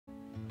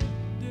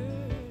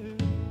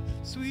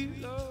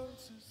sweet love.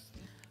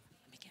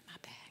 Let me get my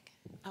bag.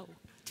 Oh,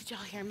 did y'all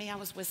hear me? I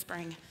was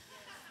whispering.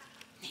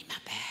 Need my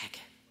bag.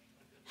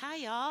 Hi,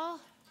 y'all.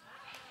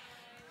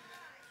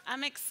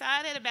 I'm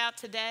excited about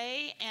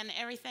today, and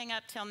everything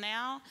up till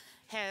now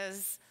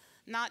has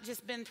not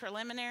just been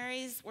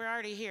preliminaries. We're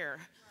already here.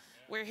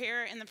 We're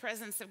here in the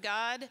presence of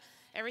God.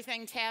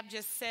 Everything Tab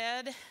just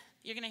said,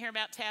 you're going to hear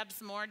about Tab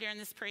some more during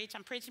this preach.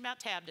 I'm preaching about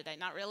Tab today.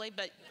 Not really,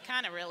 but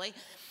kind of really.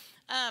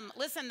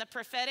 Listen, the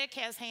prophetic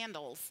has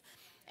handles.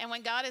 And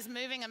when God is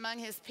moving among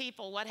his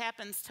people, what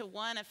happens to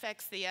one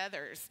affects the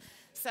others.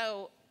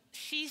 So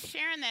she's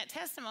sharing that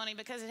testimony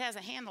because it has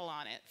a handle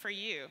on it for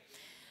you.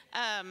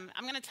 I'm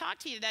going to talk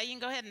to you today. You can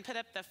go ahead and put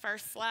up the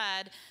first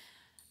slide.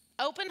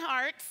 Open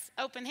hearts,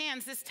 open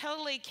hands. This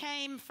totally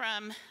came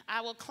from,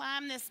 I will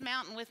climb this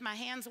mountain with my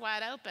hands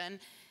wide open.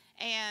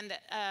 And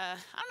I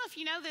don't know if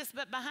you know this,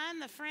 but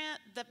behind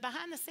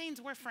the scenes,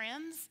 we're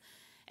friends.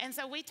 And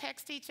so we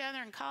text each other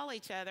and call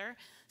each other,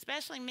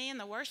 especially me and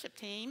the worship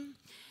team.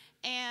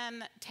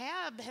 And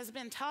Tab has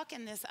been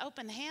talking this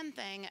open hand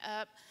thing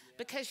up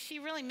because she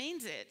really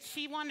means it.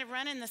 She wanted to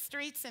run in the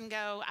streets and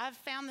go, I've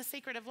found the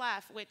secret of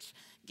life, which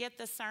get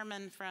the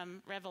sermon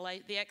from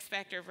The X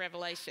Factor of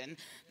Revelation.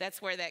 That's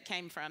where that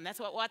came from. That's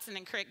what Watson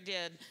and Crick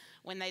did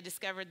when they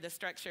discovered the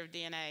structure of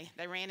DNA.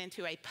 They ran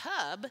into a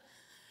pub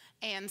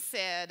and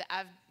said,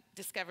 I've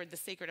discovered the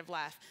secret of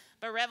life.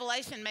 But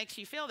Revelation makes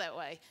you feel that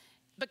way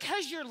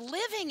because you're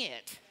living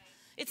it.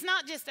 It's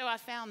not just, I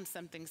found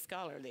something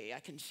scholarly I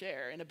can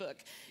share in a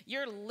book.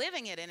 You're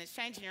living it, and it's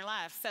changing your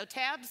life. So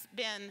Tab's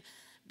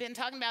been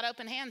talking about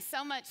open hands,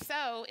 so much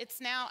so it's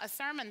now a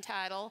sermon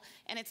title,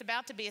 and it's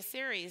about to be a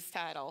series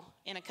title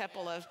in a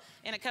couple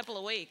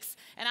of weeks.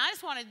 And I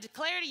just want to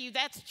declare to you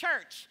that's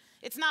church.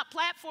 It's not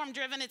platform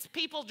driven, it's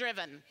people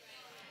driven.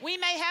 We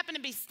may happen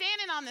to be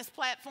standing on this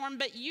platform,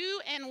 but you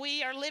and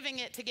we are living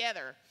it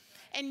together.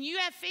 And you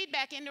have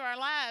feedback into our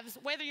lives,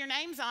 whether your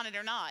name's on it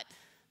or not.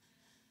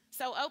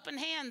 So open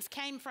hands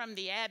came from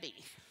the Abbey,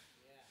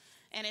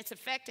 and it's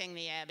affecting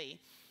the Abbey.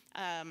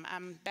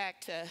 I'm back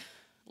to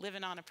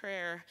living on a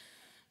prayer.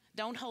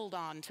 Don't hold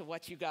on to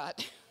what you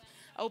got.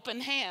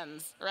 Open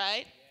hands,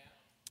 right?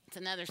 It's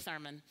another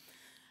sermon.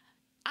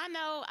 I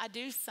know I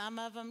do some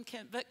of them,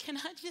 but can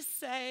I just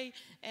say,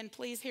 and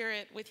please hear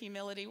it with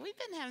humility, we've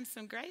been having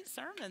some great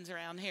sermons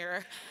around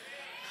here.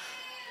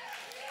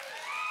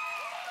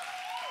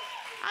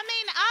 I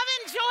mean,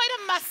 I've enjoyed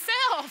them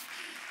myself.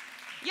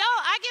 Y'all,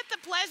 I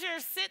get the pleasure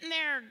of sitting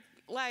there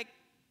like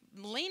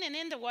leaning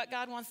into what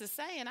God wants to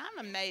say, and I'm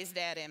amazed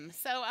at him.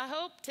 So I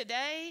hope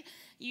today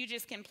you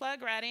just can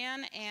plug right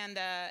in, and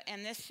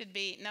this should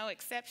be no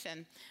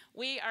exception.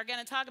 We are going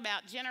to talk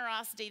about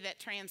generosity that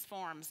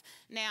transforms.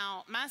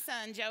 Now, my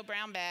son, Joe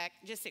Brownback,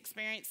 just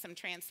experienced some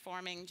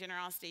transforming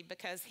generosity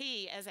because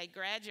he, as a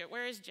graduate,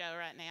 where is Joe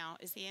right now?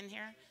 Is he in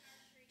here?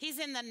 He's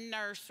in the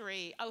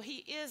nursery. Oh,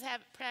 he is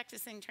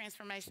practicing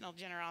transformational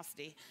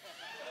generosity.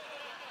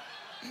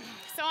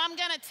 So I'm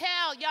going to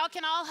tell, y'all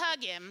can all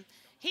hug him.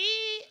 He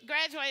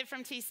graduated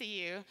from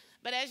TCU,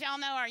 but as y'all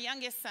know, our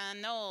youngest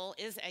son, Noel,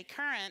 is a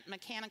current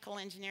mechanical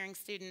engineering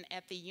student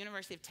at the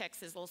University of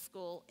Texas Little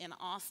School in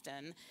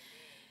Austin.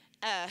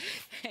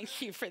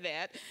 Thank you for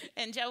that.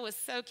 And Joe was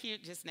so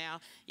cute just now.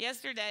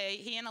 Yesterday,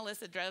 he and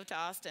Alyssa drove to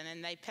Austin,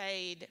 and they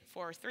paid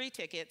for 3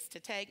 tickets to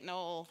take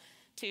Noel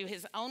to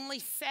his only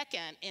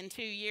second in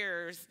 2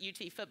 years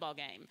UT football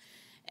game.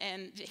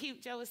 And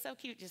Joe was so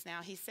cute just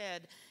now. He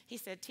said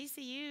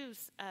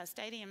TCU's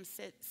stadium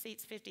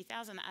seats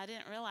 50,000. I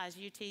didn't realize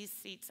UT's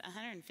seats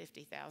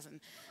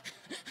 150,000.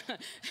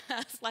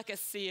 It's like a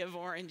sea of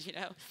orange, you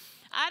know.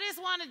 I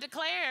just want to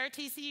declare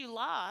TCU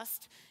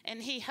lost,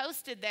 and he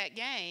hosted that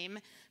game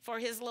for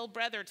his little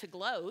brother to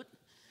gloat.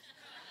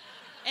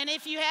 And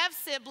if you have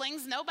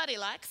siblings, nobody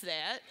likes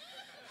that.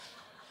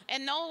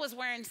 And Noel was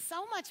wearing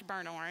so much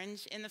burnt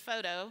orange in the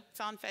photo.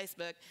 It's on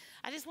Facebook.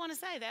 I just want to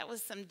say that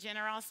was some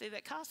generosity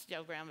that cost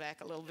Joe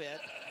Brownback a little bit.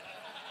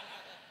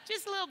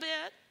 Just a little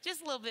bit,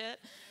 just a little bit.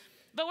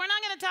 But we're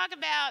not going to talk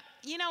about,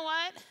 you know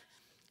what?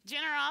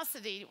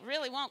 Generosity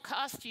really won't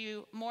cost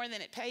you more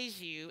than it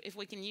pays you if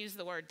we can use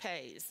the word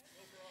pays.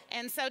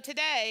 And so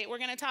today we're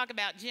going to talk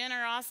about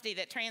generosity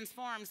that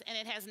transforms, and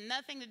it has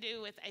nothing to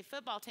do with a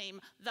football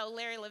team, though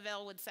Larry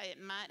Lavelle would say it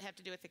might have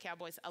to do with the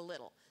Cowboys a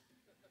little.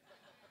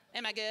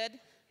 Am I good?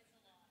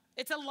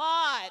 It's a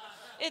lot.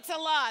 It's a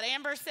lot.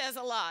 Amber says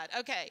a lot.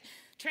 Okay.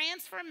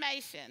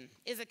 Transformation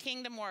is a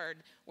kingdom word.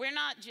 We're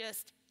not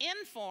just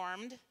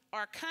informed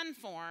or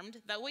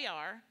conformed, though we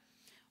are.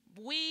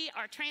 We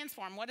are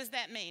transformed. What does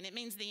that mean? It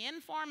means the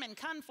inform and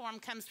conform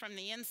comes from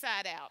the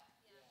inside out,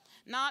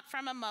 not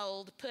from a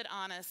mold put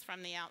on us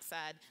from the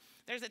outside.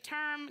 There's a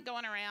term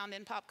going around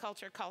in pop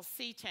culture called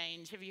sea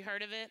change. Have you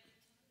heard of it?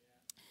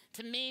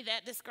 To me,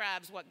 that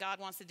describes what God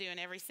wants to do in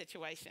every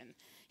situation.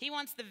 He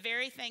wants the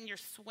very thing you're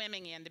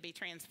swimming in to be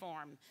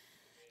transformed.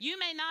 You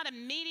may not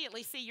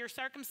immediately see your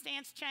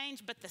circumstance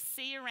change, but the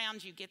sea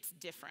around you gets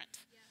different.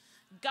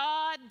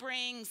 God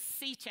brings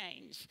sea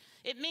change.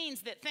 It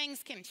means that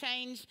things can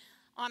change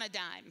on a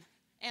dime.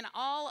 And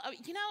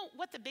you know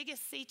what the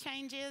biggest sea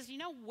change is? You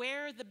know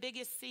where the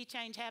biggest sea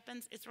change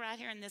happens? It's right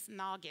here in this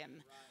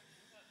noggin.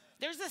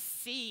 There's a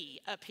sea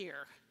up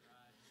here,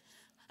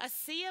 a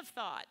sea of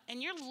thought,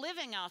 and you're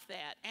living off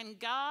that, and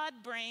God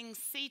brings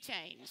sea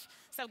change.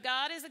 So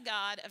God is a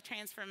God of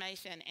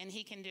transformation, and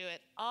he can do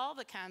it all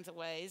the kinds of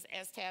ways.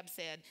 As Tab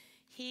said,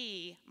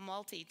 he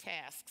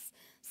multitasks.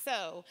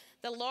 So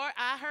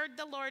I heard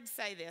the Lord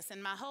say this,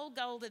 and my whole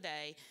goal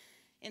today,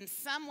 in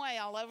some way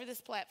all over this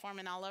platform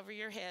and all over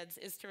your heads,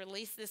 is to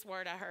release this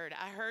word I heard.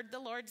 I heard the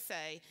Lord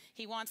say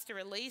he wants to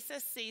release a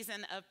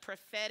season of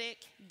prophetic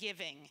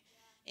giving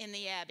in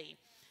the Abbey.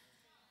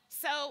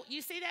 So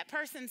you see that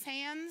person's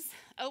hands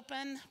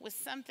open with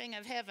something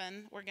of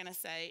heaven, we're going to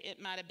say.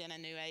 It might have been a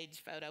New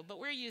Age photo, but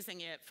we're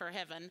using it for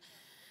heaven.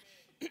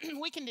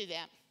 We can do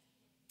that.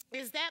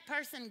 Is that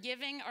person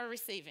giving or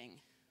receiving?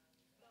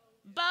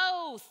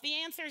 Both. The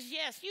answer is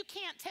yes. You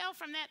can't tell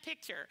from that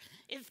picture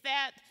if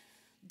that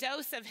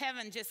dose of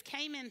heaven just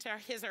came into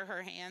his or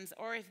her hands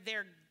or if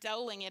they're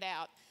doling it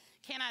out.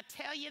 Can I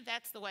tell you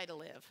that's the way to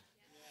live?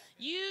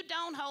 You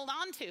don't hold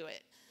on to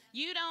it.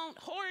 You don't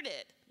hoard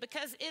it,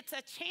 because it's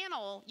a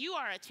channel. You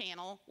are a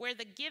channel where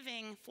the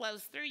giving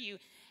flows through you.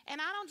 And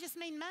I don't just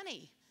mean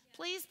money.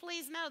 Please,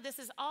 please know this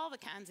is all the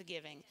kinds of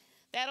giving.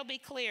 That'll be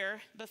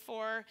clear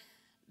before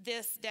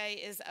this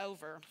day is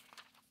over.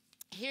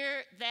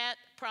 Here, that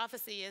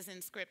prophecy is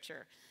in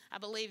Scripture. I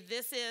believe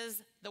this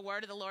is the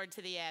word of the Lord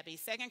to the Abbey.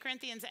 2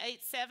 Corinthians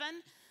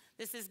 8:7.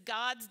 This is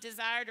God's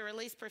desire to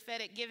release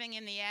prophetic giving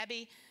in the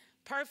Abbey,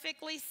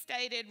 perfectly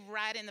stated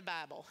right in the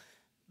Bible.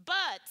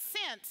 But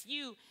since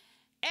you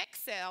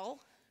excel,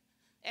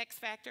 X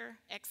factor,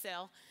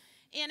 excel,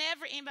 in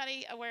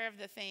anybody aware of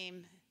the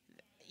theme?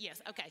 Yes,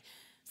 okay.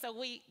 So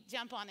we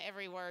jump on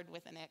every word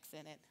with an X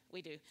in it.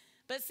 We do.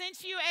 But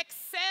since you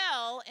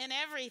excel in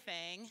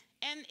everything,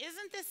 and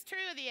isn't this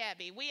true of the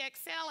Abbey? We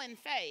excel in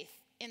faith,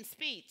 in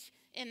speech,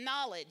 in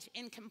knowledge,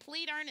 in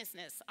complete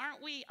earnestness.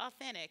 Aren't we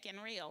authentic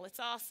and real? It's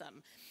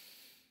awesome.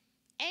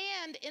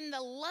 And in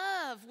the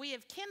love we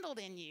have kindled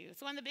in you.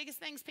 It's one of the biggest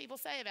things people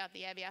say about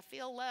the Abbey. I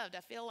feel loved.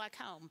 I feel like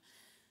home.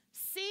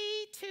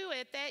 See to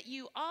it that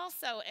you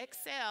also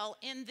excel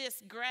in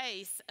this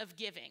grace of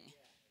giving.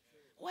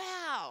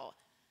 Wow.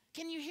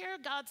 Can you hear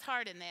God's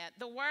heart in that?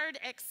 The word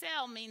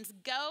excel means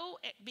go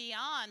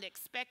beyond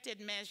expected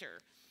measure.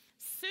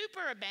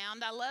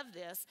 Superabound, I love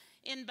this,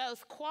 in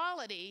both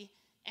quality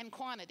and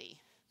quantity.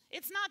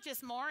 It's not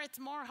just more, it's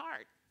more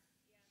heart.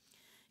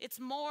 It's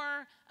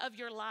more of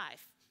your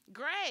life.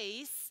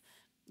 Grace,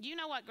 you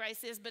know what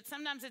grace is, but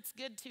sometimes it's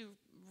good to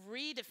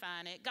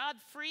redefine it. God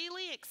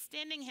freely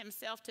extending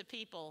himself to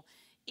people,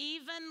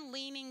 even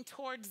leaning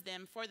towards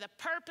them for the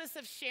purpose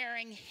of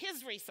sharing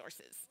his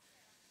resources.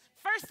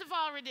 First of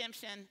all,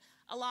 redemption,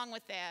 along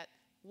with that,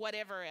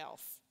 whatever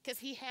else, because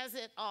he has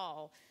it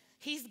all.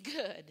 He's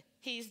good.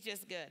 He's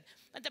just good.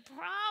 But the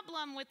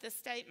problem with the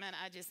statement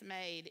I just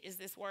made is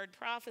this word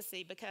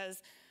prophecy,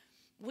 because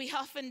we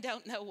often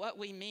don't know what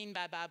we mean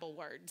by Bible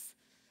words.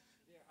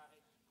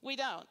 We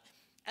don't.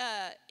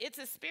 It's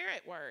a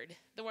spirit word,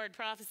 the word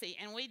prophecy,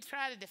 and we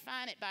try to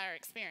define it by our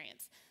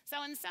experience.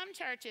 So in some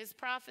churches,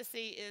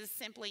 prophecy is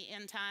simply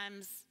end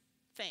times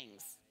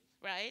things,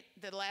 right?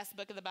 The last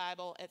book of the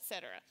Bible,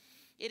 etc.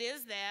 It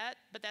is that,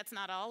 but that's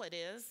not all it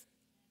is.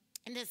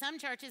 And in some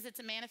churches, it's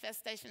a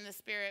manifestation of the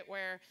Spirit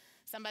where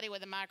somebody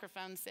with a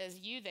microphone says,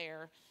 you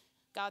there,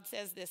 God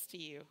says this to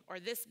you, or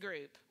this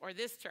group, or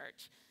this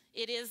church.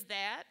 It is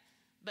that,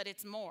 but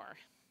it's more.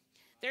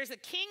 There's a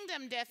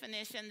kingdom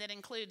definition that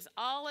includes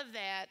all of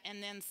that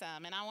and then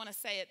some, and I want to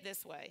say it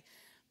this way.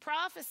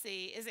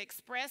 Prophecy is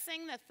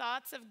expressing the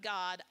thoughts of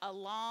God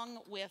along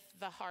with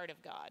the heart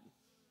of God.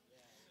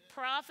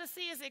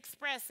 Prophecy is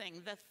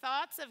expressing the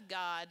thoughts of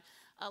God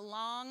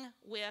along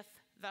with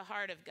the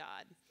heart of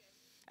God.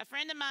 A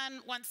friend of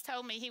mine once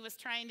told me he was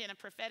trained in a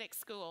prophetic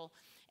school,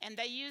 and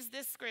they used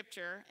this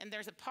scripture, and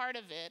there's a part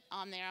of it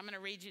on there. I'm going to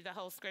read you the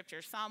whole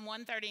scripture. Psalm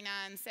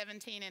 139,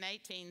 17 and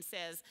 18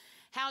 says,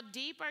 how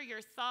deep are your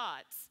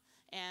thoughts,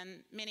 and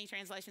many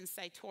translations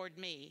say toward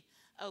me,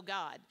 O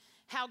God.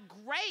 How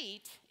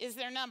great is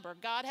their number.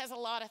 God has a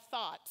lot of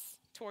thoughts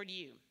toward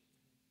you.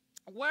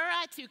 Were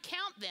I to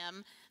count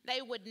them,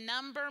 they would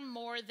number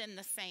more than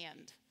the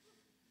sand.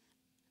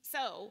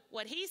 So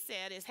what he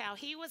said is how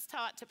he was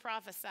taught to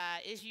prophesy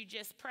is you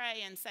just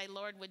pray and say,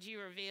 Lord, would you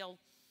reveal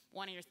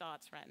one of your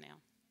thoughts right now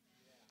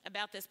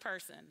about this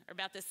person or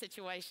about this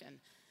situation?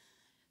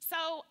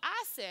 So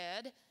I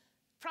said,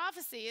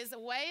 prophecy is a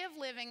way of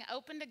living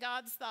open to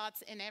God's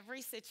thoughts in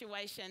every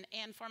situation.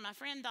 And for my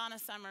friend Donna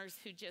Summers,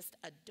 who just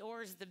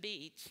adores the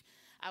beach,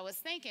 I was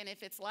thinking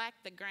if it's like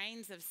the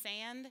grains of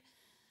sand,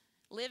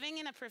 living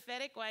in a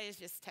prophetic way is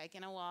just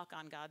taking a walk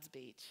on God's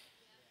beach.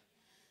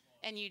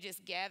 And you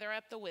just gather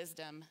up the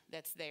wisdom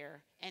that's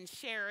there and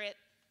share it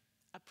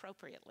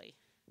appropriately,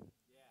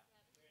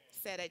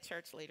 said a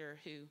church leader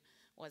who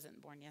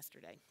wasn't born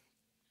yesterday.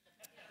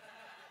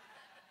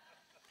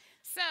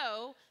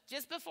 So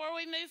just before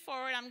we move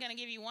forward, I'm going to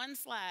give you one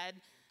slide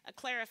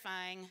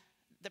clarifying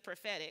the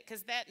prophetic,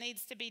 because that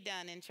needs to be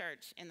done in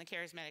church, in the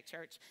charismatic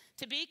church.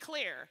 To be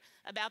clear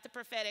about the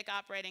prophetic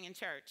operating in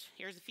church,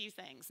 here's a few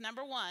things.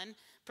 Number one,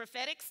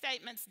 prophetic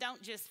statements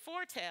don't just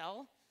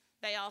foretell,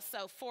 they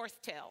also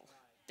forthtell.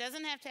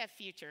 Doesn't have to have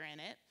future in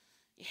it.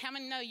 How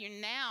many know your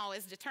now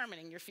is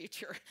determining your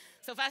future?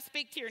 So if I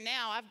speak to your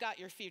now, I've got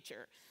your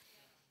future.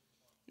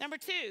 Number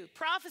two,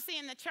 prophecy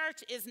in the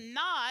church is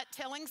not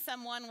telling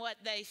someone what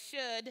they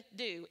should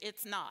do.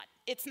 It's not.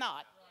 It's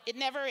not. It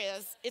never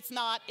is. It's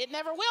not. It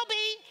never will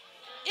be.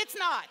 It's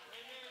not.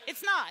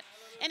 It's not.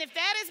 And if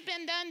that has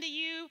been done to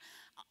you,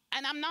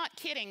 and I'm not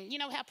kidding. You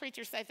know how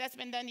preachers say, if that's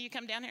been done to you,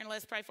 come down here and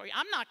let's pray for you.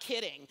 I'm not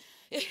kidding.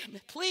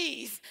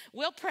 Please,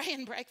 we'll pray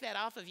and break that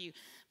off of you.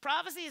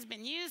 Prophecy has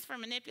been used for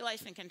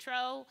manipulation and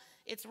control.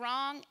 It's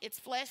wrong. It's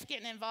flesh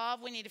getting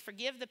involved. We need to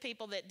forgive the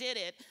people that did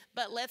it,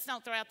 but let's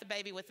not throw out the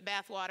baby with the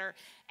bathwater,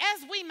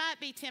 as we might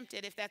be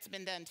tempted if that's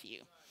been done to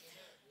you.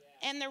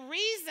 And the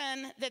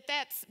reason that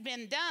that's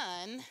been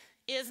done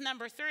is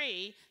number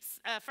three.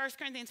 1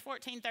 Corinthians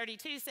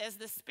 14:32 says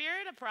the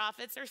spirit of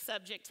prophets are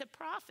subject to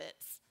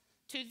prophets,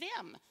 to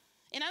them.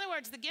 In other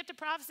words, the gift of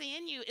prophecy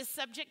in you is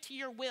subject to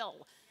your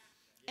will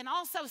and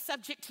also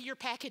subject to your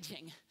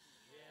packaging.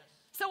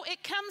 So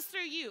it comes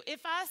through you.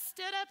 If I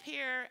stood up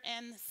here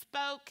and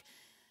spoke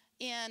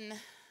in,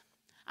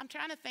 I'm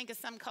trying to think of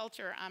some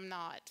culture I'm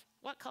not.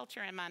 What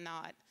culture am I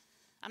not?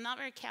 I'm not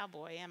very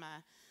cowboy, am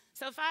I?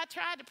 So if I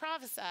tried to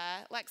prophesy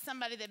like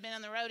somebody that'd been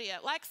on the rodeo,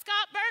 like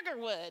Scott Berger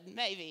would,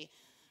 maybe.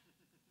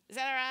 Is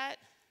that all right?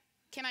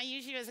 Can I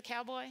use you as a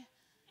cowboy?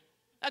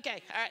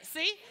 Okay, all right,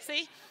 see?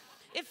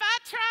 If I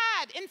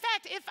tried, in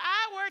fact, if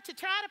I were to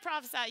try to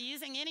prophesy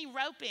using any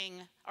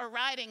roping or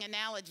riding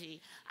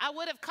analogy, I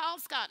would have called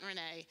Scott and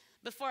Renee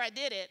before I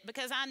did it,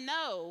 because I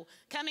know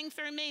coming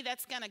through me,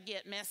 that's going to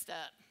get messed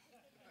up.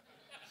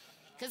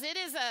 Because it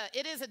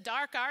is a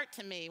dark art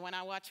to me when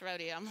I watch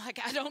rodeo. I'm like,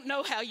 I don't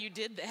know how you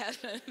did that.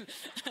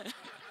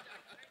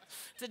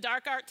 It's a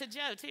dark art to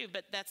Joe, too,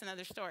 but that's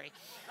another story.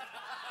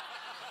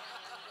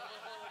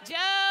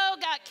 Joe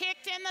got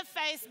kicked in the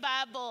face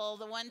by a bull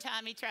the one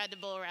time he tried to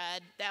bull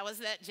ride. That was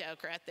that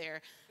joke right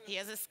there. He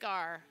has a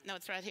scar. No,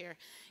 it's right here.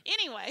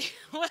 Anyway,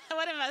 what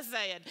am I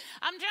saying?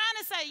 I'm trying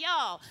to say,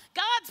 y'all,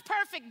 God's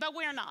perfect, but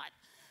we're not.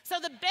 So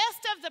the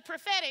best of the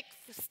prophetic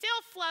still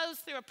flows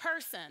through a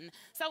person.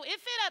 So if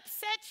it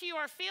upsets you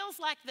or feels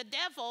like the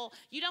devil,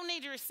 you don't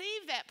need to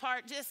receive that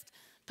part. Just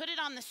put it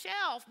on the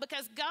shelf,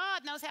 because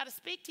God knows how to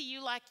speak to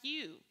you like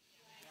you.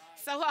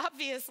 So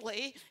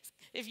obviously,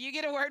 if you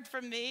get a word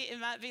from me, it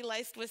might be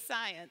laced with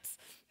science.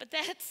 But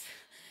that's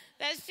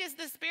just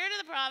the spirit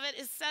of the prophet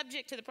is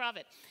subject to the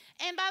prophet.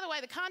 And by the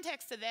way, the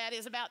context of that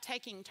is about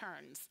taking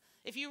turns.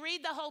 If you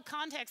read the whole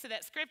context of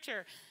that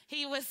scripture,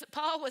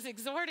 Paul was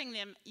exhorting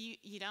them,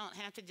 you don't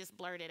have to just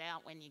blurt it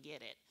out when you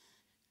get it.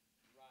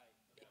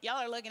 Right.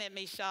 Y'all are looking at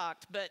me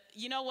shocked, but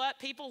you know what?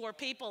 People were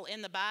people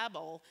in the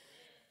Bible,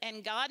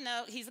 and God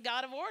knows he's a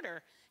God of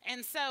order.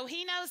 And so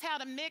he knows how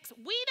to mix.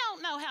 We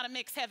don't know how to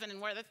mix heaven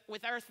and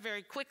with earth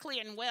very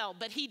quickly and well,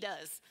 but he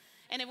does.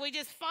 And if we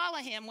just follow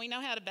him, we know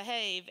how to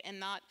behave and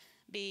not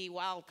be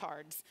wild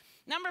cards.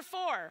 Number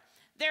 4,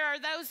 there are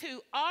those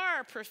who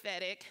are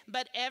prophetic,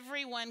 but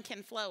everyone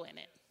can flow in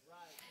it.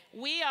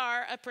 Right. We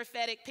are a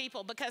prophetic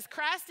people because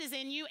Christ is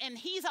in you and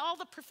he's all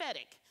the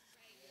prophetic.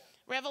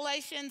 Right.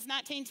 Revelations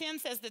 19:10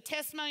 says the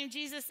testimony of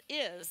Jesus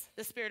is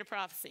the spirit of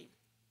prophecy.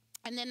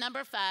 And then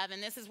number 5,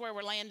 and this is where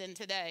we're landing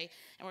today,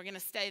 and we're going to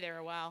stay there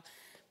a while.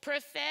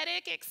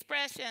 Prophetic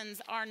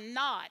expressions are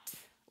not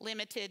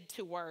limited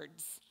to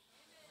words.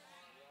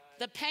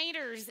 The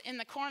painters in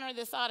the corner of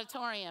this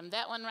auditorium,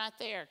 that one right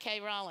there,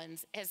 Kay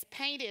Rollins, has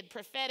painted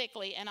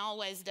prophetically and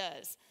always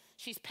does.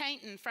 She's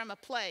painting from a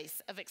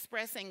place of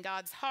expressing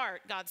God's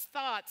heart, God's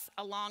thoughts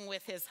along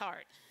with his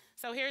heart.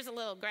 So here's a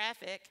little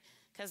graphic,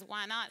 because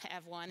why not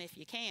have one if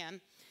you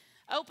can?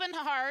 Open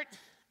heart,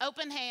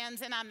 open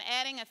hands, and I'm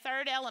adding a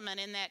third element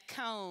in that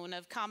cone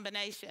of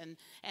combination,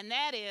 and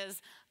that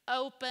is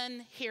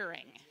open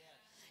hearing.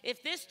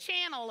 If this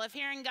channel of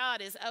hearing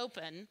God is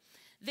open,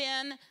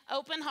 then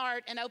open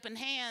heart and open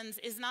hands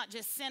is not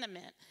just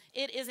sentiment.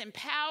 It is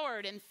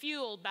empowered and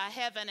fueled by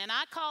heaven, and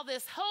I call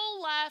this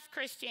whole life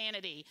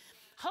Christianity.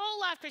 Whole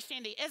life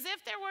Christianity, as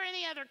if there were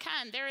any other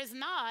kind. There is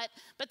not,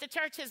 but the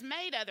church has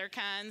made other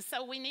kinds,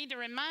 so we need to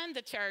remind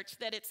the church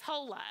that it's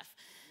whole life,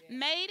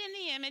 made in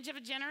the image of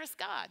a generous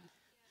God.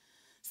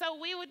 So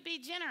we would be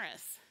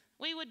generous.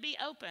 We would be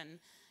open.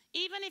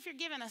 Even if you're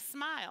given a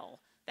smile,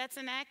 that's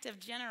an act of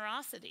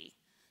generosity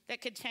that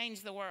could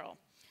change the world.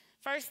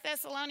 1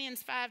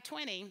 Thessalonians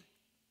 5:20,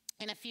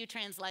 in a few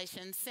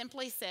translations,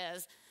 simply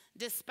says,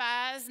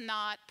 despise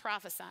not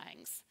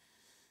prophesyings.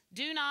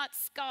 Do not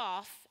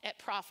scoff at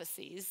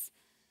prophecies,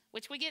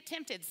 which we get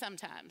tempted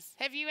sometimes.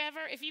 Have you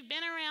ever, if you've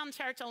been around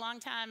church a long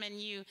time and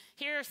you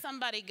hear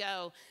somebody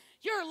go,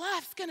 your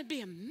life's going to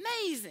be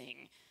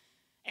amazing,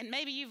 and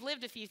maybe you've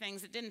lived a few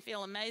things that didn't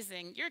feel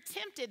amazing, you're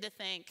tempted to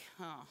think,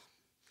 oh,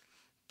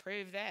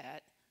 prove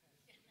that.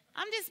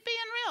 I'm just being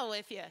real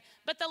with you.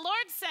 But the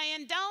Lord's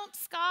saying, don't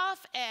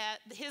scoff at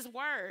his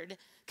word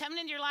coming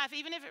into your life,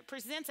 even if it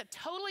presents a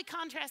totally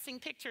contrasting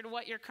picture to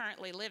what you're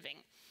currently living.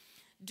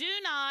 Do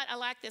not, I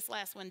like this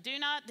last one, do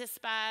not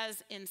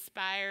despise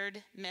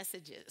inspired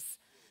messages.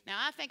 Now,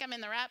 I think I'm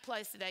in the right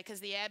place today because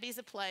the Abbey's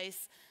a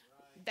place,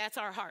 that's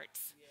our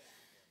hearts.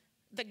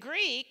 The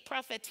Greek,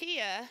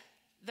 prophetia,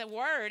 the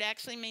word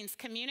actually means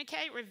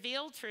communicate,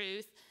 reveal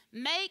truth,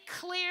 make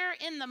clear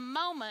in the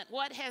moment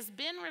what has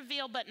been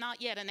revealed but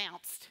not yet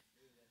announced.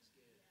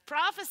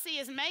 Prophecy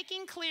is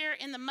making clear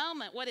in the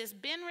moment what has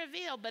been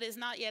revealed but is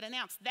not yet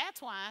announced.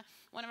 That's why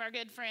one of our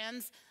good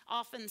friends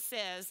often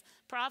says,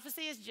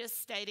 prophecy is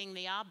just stating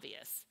the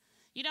obvious.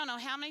 You don't know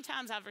how many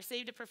times I've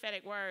received a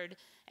prophetic word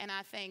and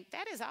I think,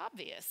 that is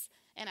obvious.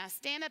 And I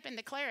stand up and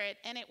declare it,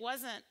 and it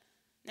wasn't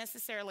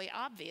necessarily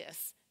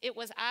obvious. It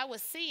was, I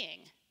was seeing.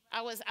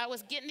 I was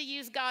getting to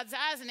use God's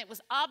eyes, and it was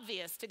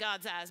obvious to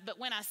God's eyes. But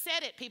when I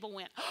said it, people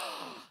went,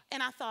 oh,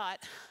 and I thought,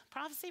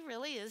 prophecy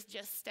really is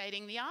just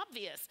stating the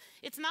obvious.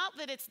 It's not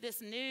that it's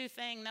this new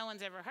thing no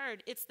one's ever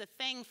heard. It's the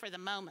thing for the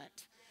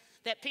moment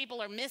that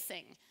people are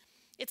missing.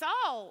 It's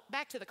all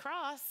back to the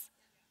cross.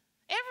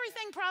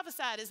 Everything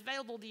prophesied is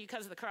available to you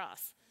because of the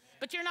cross.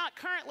 But you're not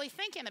currently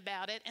thinking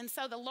about it. And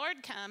so the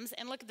Lord comes,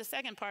 and look at the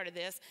second part of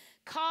this,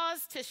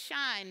 cause to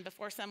shine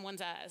before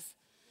someone's eyes.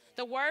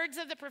 The words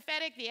of the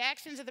prophetic, the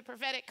actions of the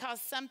prophetic cause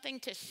something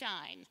to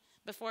shine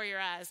before your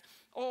eyes.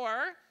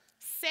 Or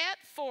set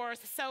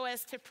forth so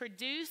as to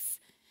produce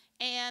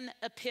an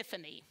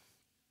epiphany.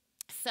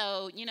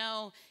 So, you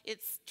know,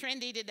 it's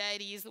trendy today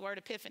to use the word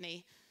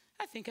epiphany.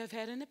 I think I've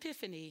had an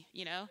epiphany,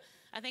 you know.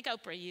 I think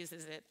Oprah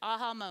uses it,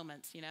 aha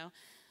moments, you know.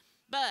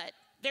 But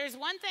there's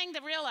one thing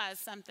to realize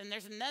something.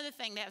 There's another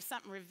thing to have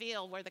something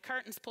revealed where the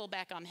curtains pull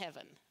back on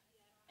heaven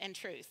and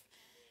truth.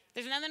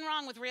 There's nothing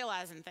wrong with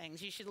realizing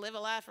things. You should live a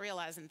life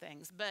realizing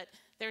things. But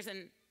there's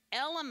an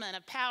element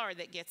of power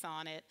that gets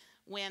on it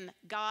when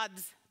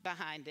God's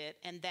behind it,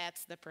 and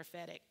that's the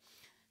prophetic.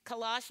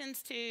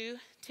 Colossians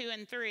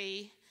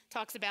 2:2-3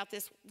 talks about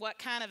this, what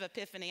kind of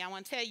epiphany. I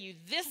want to tell you,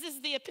 this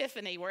is the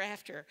epiphany we're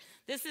after.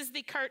 This is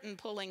the curtain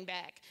pulling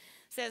back.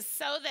 It says,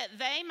 so that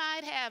they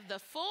might have the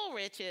full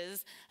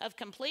riches of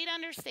complete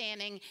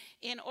understanding,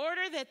 in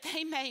order that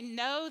they may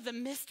know the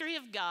mystery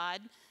of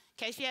God.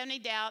 In case you have any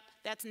doubt,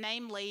 that's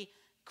namely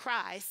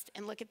Christ.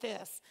 And look at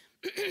this.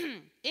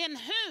 In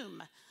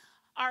whom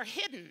are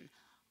hidden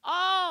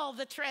all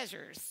the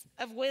treasures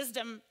of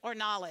wisdom or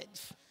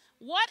knowledge.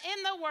 What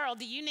in the world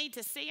do you need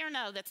to see or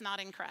know that's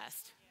not in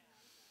Christ?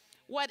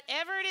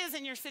 Whatever it is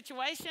in your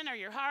situation or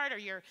your heart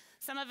or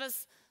some of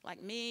us,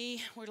 like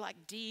me, we're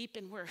like deep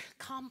and we're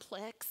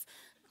complex.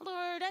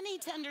 Lord, I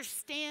need to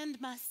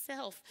understand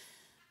myself.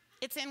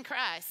 It's in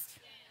Christ.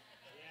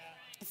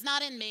 It's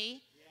not in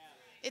me.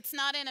 It's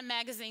not in a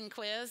magazine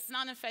quiz. It's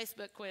not in a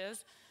Facebook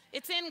quiz.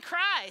 It's in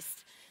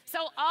Christ.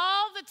 So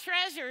all the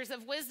treasures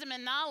of wisdom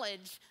and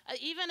knowledge,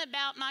 even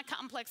about my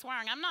complex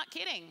wiring, I'm not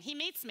kidding. He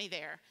meets me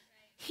there.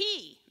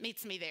 He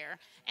meets me there.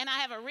 And I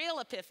have a real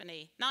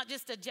epiphany, not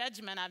just a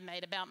judgment I've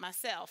made about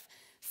myself.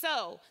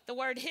 So the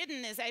word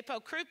hidden is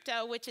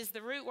apokrypto, which is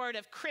the root word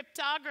of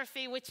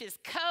cryptography, which is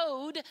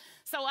code.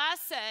 So I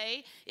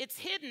say it's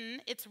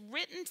hidden. It's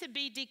written to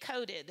be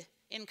decoded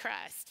in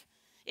Christ.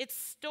 It's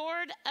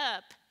stored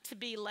up to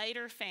be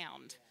later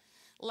found.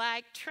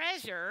 Like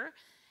treasure,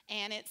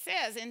 and it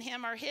says, in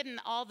him are hidden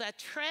all the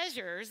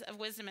treasures of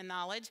wisdom and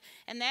knowledge,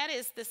 and that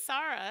is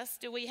thesaurus.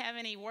 Do we have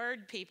any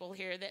word people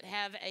here that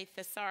have a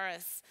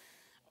thesaurus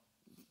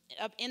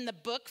in the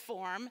book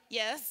form?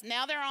 Yes,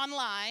 now they're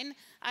online.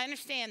 I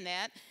understand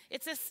that.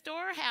 It's a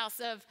storehouse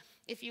of,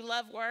 if you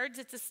love words,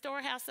 it's a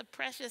storehouse of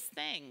precious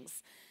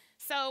things.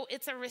 So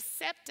it's a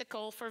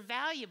receptacle for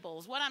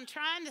valuables. What I'm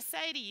trying to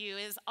say to you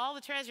is all the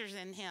treasures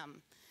in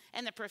him.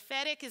 And the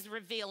prophetic is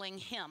revealing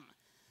him.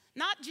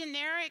 Not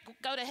generic,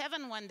 go to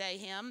heaven one day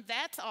him,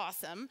 that's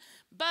awesome,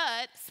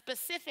 but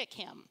specific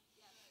him.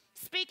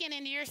 Speaking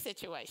into your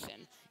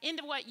situation,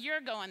 into what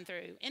you're going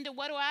through, into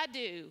what do I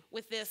do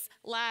with this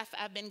life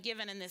I've been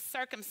given in this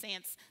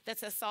circumstance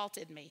that's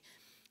assaulted me.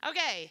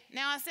 Okay,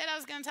 now I said I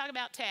was going to talk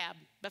about tab.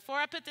 Before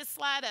I put this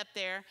slide up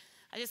there,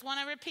 I just want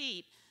to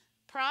repeat,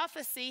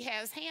 prophecy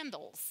has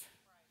handles.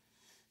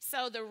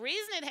 So the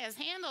reason it has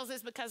handles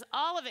is because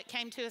all of it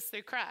came to us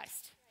through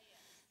Christ.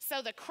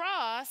 So the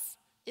cross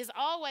is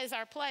always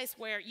our place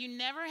where you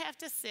never have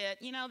to sit.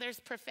 You know, there's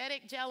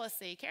prophetic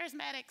jealousy.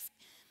 Charismatics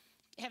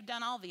have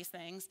done all these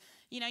things.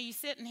 You know, you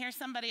sit and hear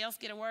somebody else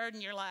get a word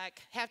and you're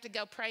like, have to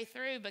go pray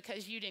through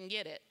because you didn't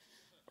get it,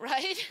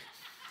 right?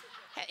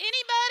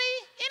 Anybody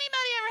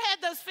ever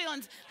had those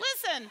feelings?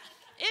 Listen,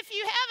 if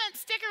you haven't,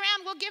 stick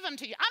around, we'll give them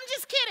to you. I'm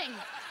just kidding.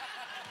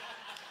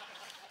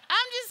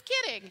 I'm just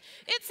kidding.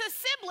 It's a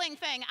sibling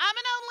thing. I'm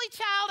an only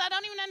child. I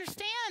don't even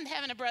understand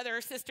having a brother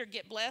or sister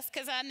get blessed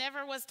because I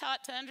never was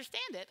taught to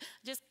understand it.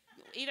 Just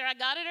either I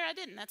got it or I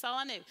didn't. That's all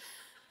I knew.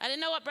 I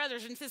didn't know what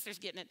brothers and sisters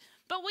getting it.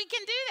 But we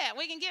can do that.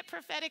 We can get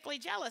prophetically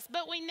jealous.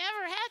 But we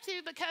never have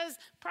to because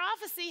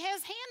prophecy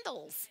has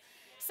handles.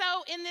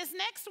 So in this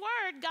next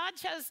word, God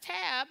chose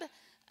tab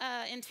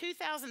in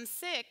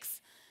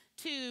 2006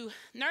 to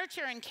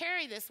nurture and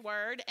carry this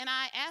word, and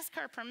I asked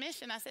her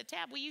permission. I said,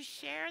 Tab, will you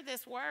share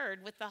this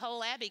word with the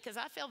whole Abbey? Because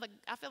I feel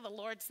the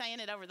Lord saying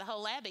it over the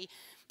whole Abbey.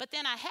 But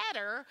then I had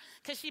her,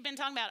 because she'd been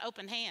talking about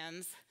open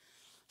hands.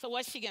 So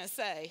what's she going to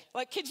say?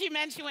 Like, could you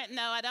imagine? She went,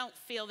 no, I don't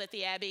feel that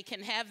the Abbey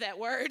can have that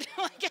word.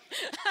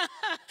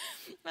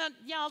 Well,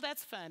 y'all,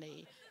 that's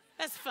funny.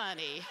 That's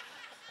funny.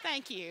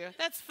 Thank you.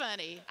 That's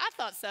funny. I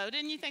thought so.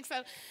 Didn't you think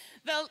so?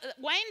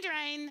 Wayne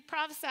Drain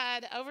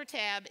prophesied over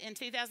Tab in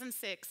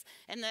 2006,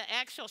 and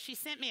she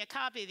sent me a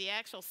copy of the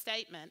actual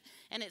statement,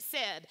 and it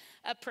said,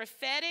 a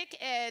prophetic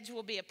edge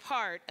will be a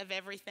part of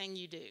everything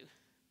you do.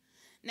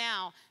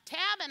 Now,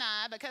 Tab and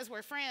I, because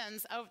we're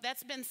friends,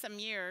 that's been some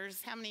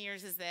years. How many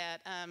years is that?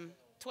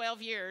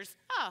 12 years.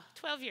 Oh,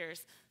 12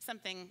 years.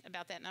 Something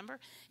about that number.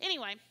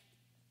 Anyway,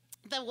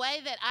 the way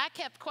that I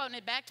kept quoting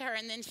it back to her,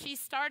 and then she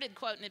started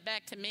quoting it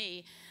back to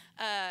me,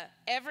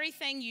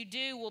 everything you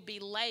do will be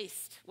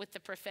laced with the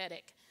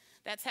prophetic.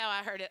 That's how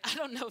I heard it. I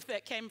don't know if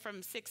that came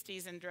from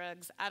 60s and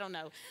drugs. I don't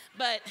know.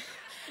 But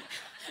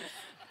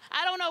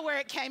I don't know where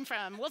it came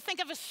from. We'll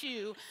think of a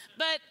shoe.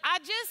 But I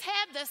just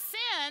had the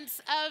sense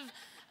of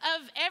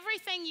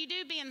everything you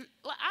do being,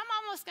 I'm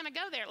almost going to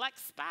go there, like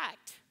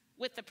spiked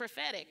with the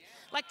prophetic.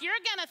 Like you're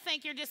going to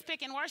think you're just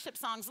picking worship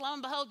songs. Lo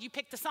and behold, you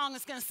pick the song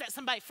that's going to set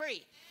somebody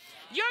free.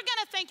 You're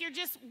going to think you're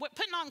just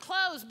putting on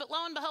clothes, but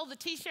lo and behold, the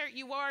T-shirt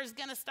you wore is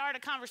going to start a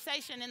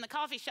conversation in the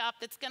coffee shop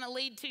that's going to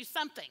lead to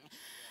something.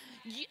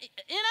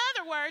 In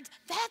other words,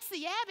 that's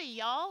the Abbey,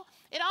 y'all.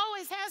 It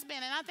always has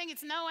been, and I think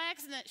it's no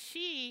accident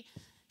she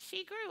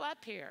grew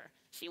up here.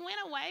 She went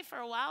away for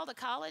a while to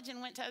college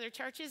and went to other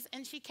churches,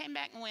 and she came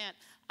back and went,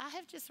 I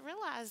have just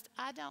realized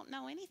I don't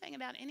know anything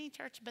about any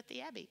church but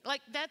the Abbey.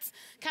 Like, that's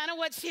kind of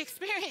what she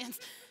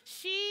experienced.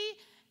 She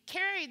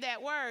carried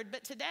that word,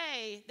 but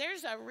today,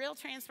 there's a real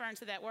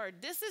transference of that word.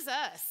 This is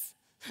us.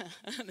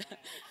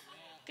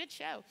 Good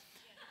show.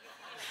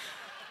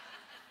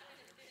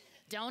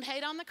 Don't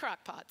hate on the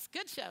crock pots.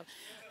 Good show.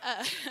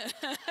 By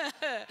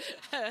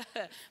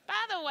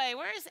the way,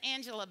 where is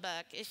Angela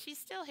Buck? Is she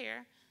still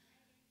here?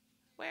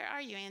 Where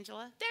are you,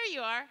 Angela? There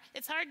you are.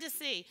 It's hard to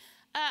see.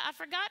 I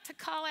forgot to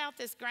call out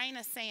this grain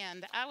of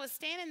sand. I was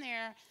standing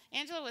there.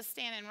 Angela was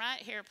standing right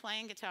here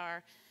playing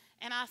guitar.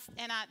 And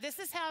this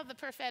is how the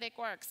prophetic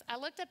works. I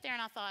looked up there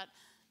and I thought,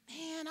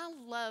 man, I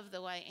love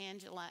the way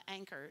Angela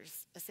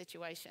anchors a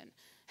situation.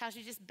 How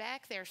she's just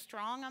back there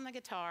strong on the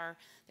guitar.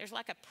 There's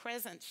like a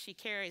presence she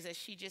carries as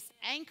she just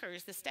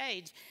anchors the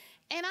stage.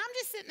 And I'm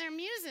just sitting there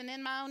musing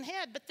in my own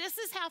head. But this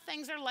is how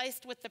things are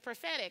laced with the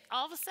prophetic.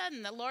 All of a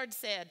sudden, the Lord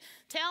said,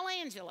 tell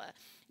Angela,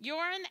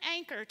 you're an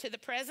anchor to the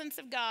presence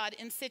of God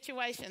in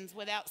situations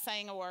without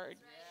saying a word.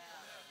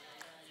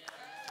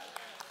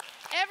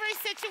 Every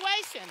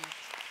situation.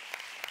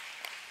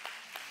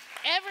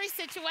 Every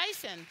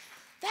situation.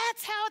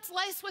 That's how it's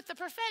laced with the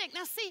prophetic.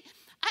 Now, see,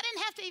 I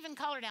didn't have to even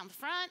call her down the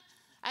front.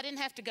 I didn't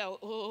have to go,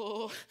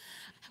 oh.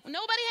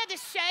 Nobody had to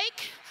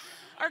shake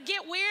or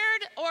get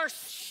weird or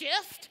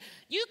shift.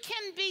 You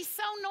can be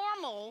so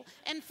normal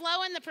and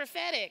flow in the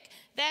prophetic.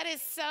 That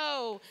is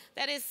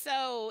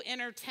so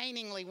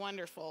entertainingly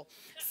wonderful.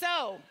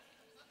 So,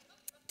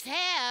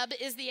 Tab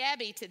is the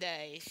Abbey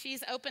today.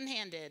 She's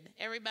open-handed.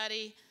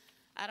 Everybody,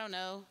 I don't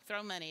know,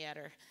 throw money at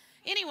her.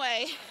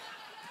 Anyway,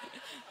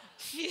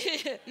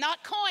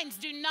 not coins.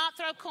 Do not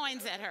throw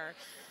coins at her.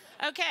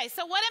 Okay,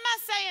 so what am I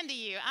saying to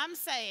you? I'm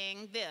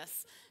saying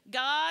this.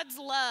 God's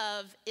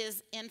love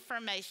is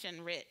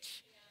information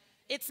rich.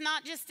 It's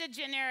not just a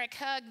generic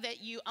hug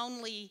that you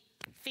only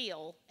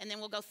feel, and then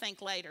we'll go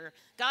think later.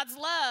 God's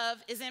love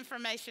is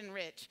information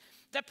rich.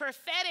 The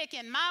prophetic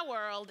in my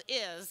world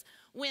is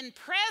when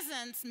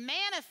presence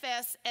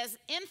manifests as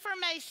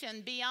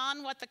information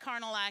beyond what the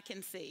carnal eye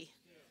can see.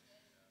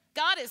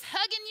 God is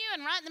hugging you,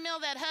 and right in the middle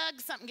of that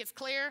hug, something gets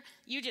clear.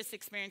 You just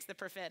experience the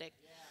prophetic.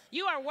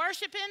 You are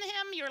worshiping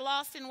him, you're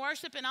lost in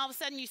worship, and all of a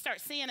sudden you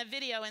start seeing a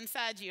video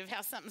inside you of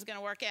how something's going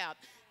to work out.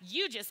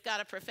 You just got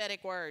a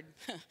prophetic word.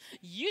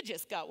 You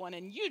just got one,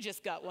 and you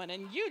just got one,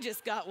 and you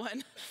just got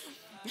one.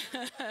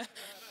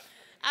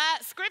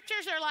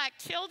 Scriptures are like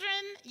children.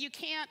 You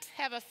can't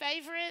have a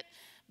favorite.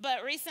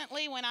 But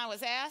recently when I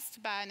was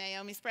asked by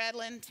Naomi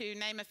Spradlin to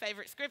name a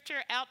favorite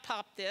scripture, out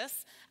popped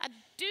this. I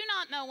do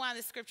not know why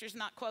this scripture is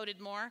not quoted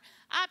more.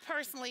 I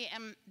personally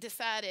am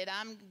decided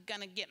I'm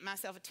going to get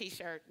myself a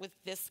T-shirt with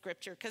this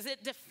scripture because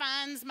it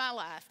defines my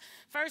life.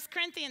 1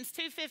 Corinthians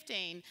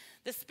 2:15,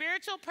 the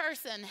spiritual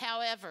person,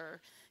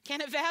 however,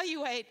 can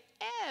evaluate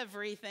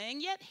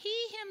everything, yet he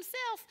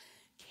himself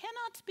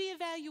cannot be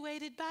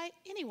evaluated by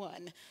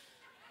anyone.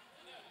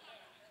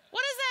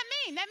 What does that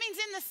mean? That means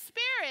in the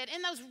spirit,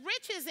 in those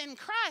riches in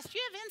Christ,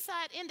 you have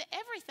insight into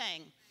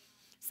everything.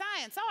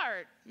 Science,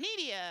 art,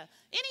 media,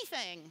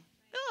 anything.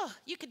 Ugh,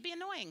 you could be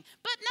annoying.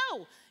 But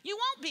no, you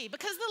won't be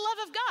because of the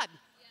love of God.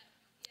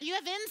 You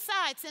have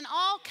insights in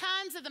all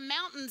kinds of the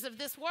mountains of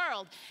this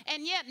world,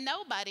 and yet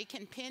nobody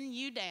can pin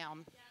you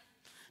down.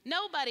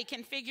 Nobody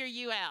can figure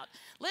you out.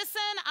 Listen,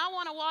 I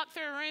want to walk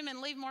through a room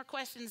and leave more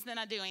questions than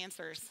I do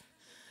answers.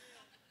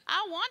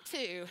 I want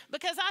to,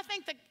 because I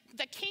think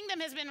the kingdom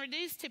has been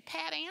reduced to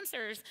pat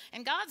answers,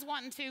 and God's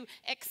wanting to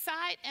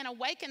excite and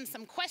awaken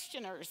some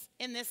questioners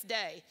in this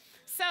day.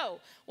 So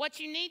what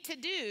you need to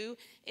do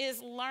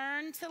is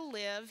learn to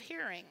live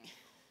hearing.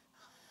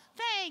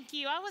 Thank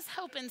you. I was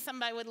hoping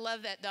somebody would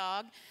love that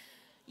dog.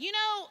 You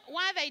know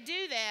why they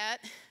do that?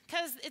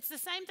 Because it's the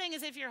same thing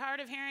as if you're hard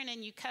of hearing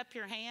and you cup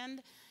your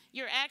hand.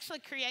 You're actually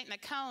creating a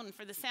cone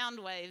for the sound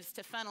waves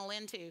to funnel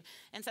into.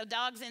 And so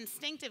dogs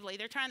instinctively,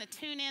 they're trying to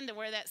tune into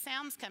where that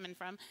sound's coming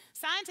from.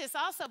 Scientists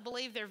also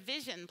believe their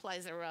vision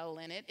plays a role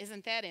in it.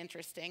 Isn't that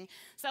interesting?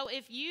 So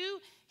if you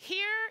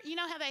hear, you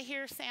know how they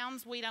hear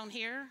sounds we don't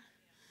hear?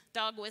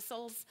 Dog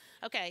whistles.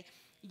 Okay,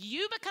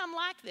 you become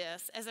like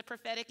this as a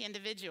prophetic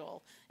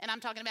individual. And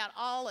I'm talking about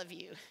all of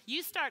you.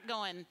 You start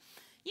going,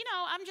 you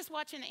know, I'm just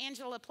watching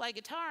Angela play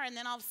guitar, and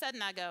then all of a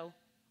sudden I go,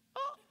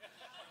 oh.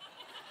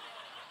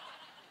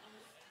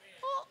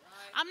 Oh.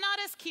 I'm not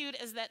as cute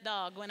as that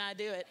dog when I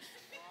do it.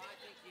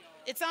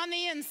 It's on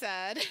the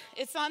inside.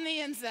 It's on the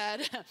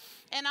inside.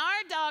 And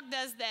our dog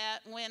does that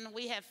when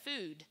we have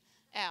food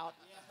out.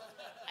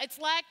 It's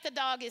like the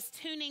dog is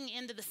tuning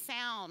into the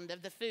sound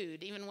of the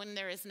food, even when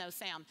there is no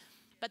sound.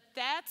 But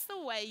that's the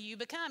way you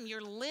become.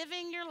 You're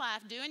living your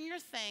life, doing your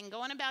thing,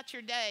 going about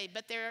your day,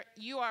 but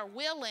you are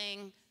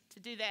willing to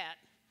do that.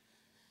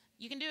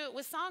 You can do it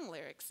with song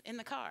lyrics in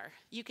the car.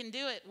 You can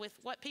do it with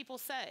what people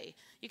say.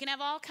 You can have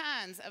all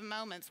kinds of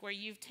moments where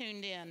you've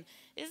tuned in.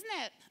 Isn't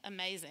that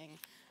amazing?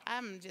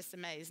 I'm just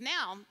amazed.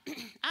 Now,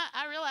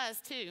 I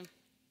realize too,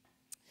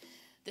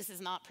 this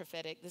is not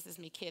prophetic. This is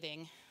me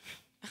kidding.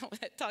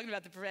 Talking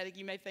about the prophetic,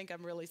 you may think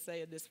I'm really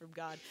saying this from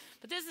God.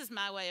 But this is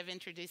my way of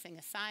introducing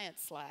a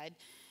science slide,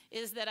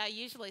 is that I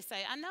usually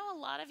say, I know a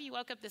lot of you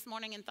woke up this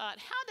morning and thought,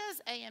 how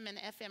does AM and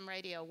FM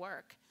radio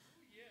work?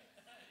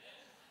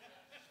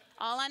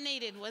 All I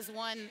needed was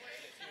one.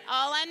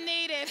 All I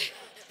needed.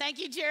 Thank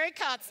you, Jerry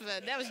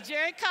Kotzman. That was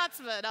Jerry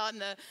Kotzman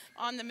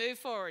on the move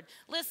forward.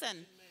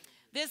 Listen,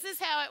 this is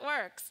how it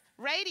works.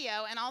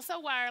 Radio and also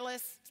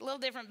wireless, it's a little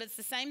different, but it's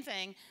the same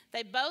thing.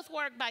 They both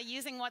work by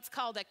using what's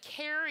called a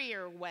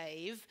carrier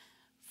wave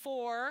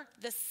for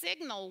the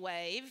signal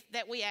wave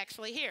that we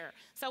actually hear.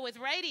 So with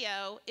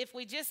radio, if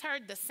we just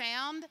heard the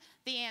sound,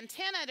 the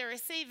antenna to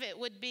receive it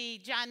would be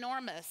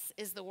ginormous,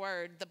 is the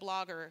word the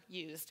blogger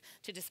used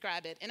to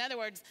describe it. In other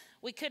words,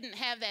 we couldn't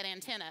have that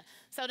antenna.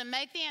 So to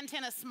make the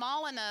antenna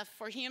small enough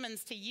for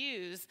humans to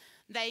use,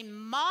 they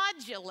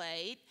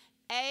modulate.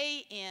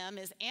 AM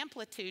is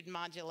amplitude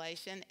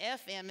modulation,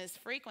 FM is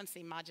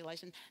frequency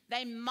modulation.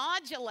 They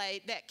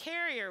modulate that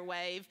carrier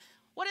wave.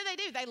 What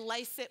do? They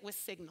lace it with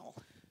signal.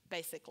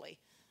 Basically.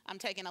 I'm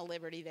taking a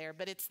liberty there,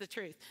 but it's the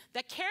truth.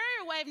 The carrier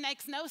wave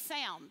makes no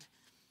sound.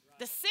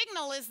 The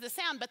signal is the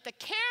sound, but the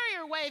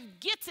carrier wave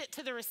gets it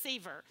to the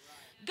receiver.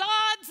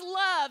 God's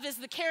love is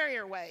the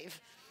carrier wave.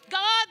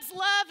 God's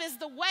love is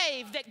the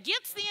wave that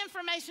gets the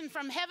information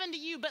from heaven to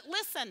you. But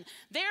listen,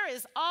 there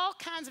is all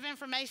kinds of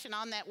information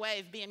on that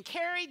wave being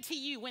carried to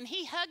you. When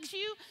he hugs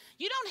you,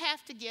 you don't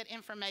have to get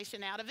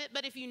information out of it.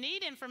 But if you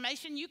need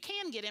information, you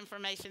can get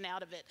information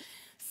out of it.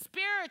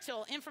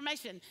 Spiritual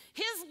information.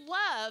 His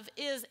love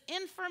is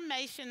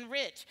information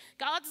rich.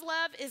 God's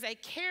love is a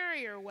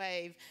carrier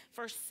wave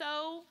for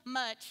so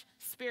much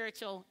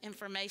spiritual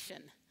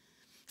information.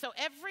 So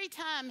every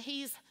time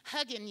he's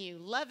hugging you,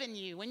 loving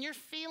you, when you're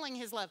feeling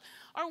his love,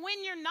 or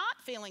when you're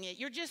not feeling it,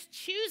 you're just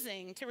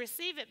choosing to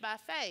receive it by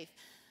faith,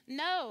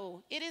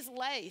 know it is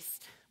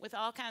laced with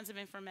all kinds of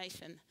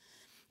information.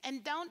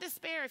 And don't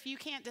despair if you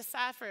can't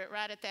decipher it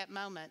right at that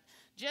moment.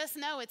 Just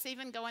know it's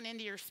even going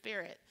into your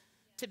spirit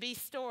to be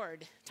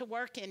stored, to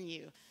work in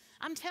you.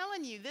 I'm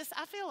telling you this,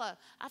 I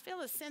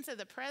feel a sense of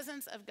the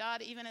presence of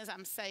God even as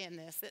I'm saying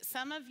this, that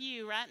some of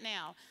you right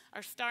now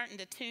are starting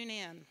to tune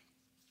in.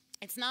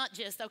 It's not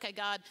just, okay,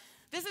 God,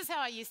 this is how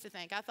I used to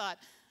think. I thought,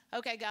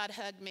 okay, God,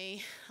 hug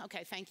me.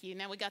 Okay, thank you.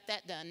 Now we got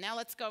that done. Now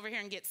let's go over here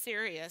and get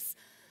serious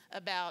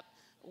about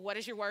what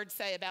does your word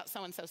say about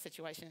so-and-so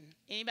situation.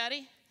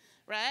 Anybody?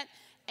 Right?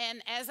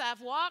 And as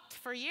I've walked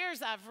for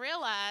years, I've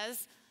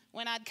realized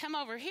when I'd come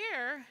over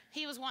here,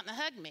 he was wanting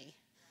to hug me.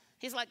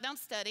 He's like, don't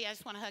study, I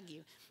just want to hug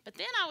you. But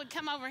then I would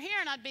come over here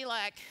and I'd be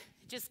like,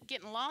 just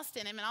getting lost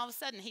in him, and all of a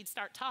sudden he'd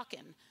start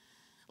talking.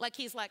 Like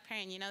he's like,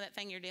 Perrianne, you know that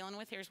thing you're dealing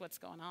with? Here's what's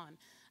going on.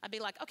 I'd be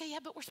like, okay, yeah,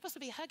 but we're supposed to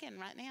be hugging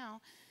right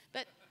now.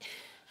 But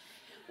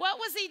what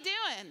was he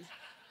doing?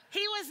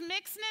 He was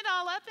mixing it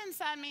all up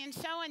inside me and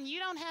showing you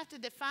don't have to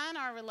define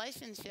our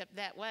relationship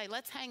that way.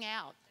 Let's hang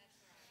out.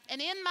 And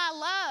in my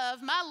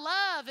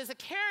love is a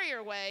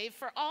carrier wave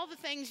for all the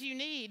things you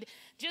need.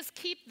 Just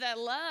keep the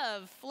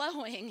love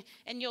flowing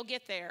and you'll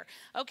get there.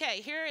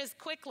 Okay, here is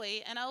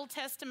quickly an Old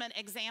Testament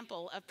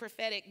example of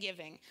prophetic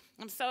giving.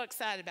 I'm so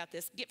excited about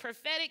this.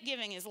 Prophetic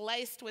giving is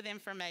laced with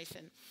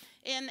information.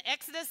 In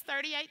Exodus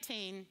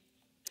 30:18,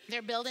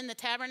 they're building the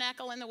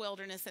tabernacle in the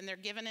wilderness and they're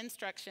given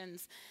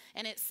instructions.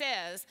 And it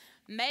says,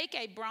 make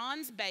a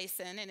bronze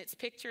basin, and it's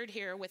pictured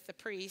here with the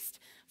priest,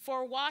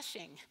 for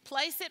washing.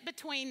 Place it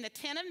between the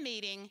tent of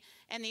meeting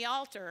and the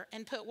altar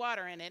and put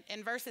water in it.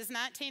 And verses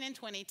 19 and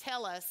 20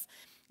 tell us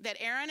that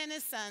Aaron and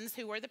his sons,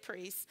 who were the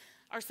priests,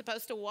 are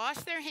supposed to wash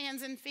their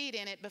hands and feet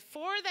in it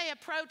before they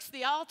approach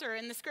the altar,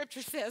 and the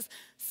scripture says,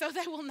 so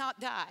they will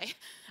not die.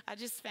 I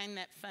just find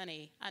that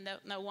funny. I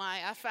don't know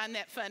why I find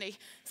that funny.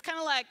 It's kind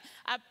of like,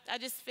 I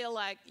just feel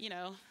like,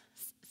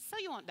 so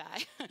you won't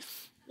die.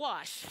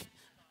 Wash.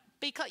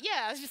 Because,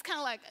 yeah, it's just kind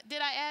of like,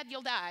 did I add,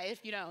 you'll die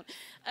if you don't.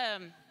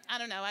 I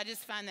don't know, I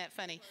just find that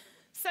funny.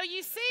 So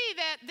you see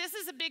that this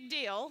is a big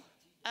deal.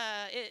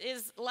 It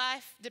is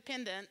life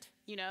dependent,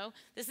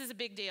 This is a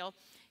big deal.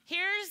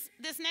 Here's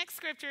this next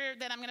scripture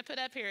that I'm going to put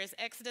up here is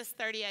Exodus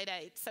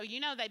 38:8. So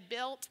they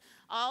built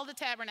all the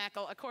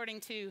tabernacle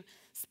according to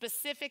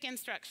specific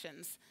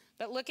instructions.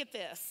 But look at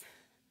this.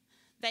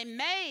 They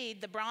made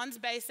the bronze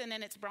basin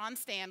and its bronze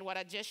stand, what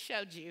I just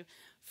showed you,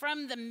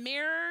 from the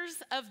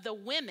mirrors of the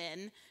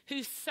women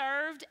who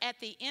served at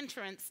the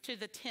entrance to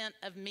the tent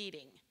of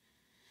meeting.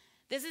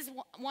 This is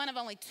one of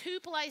only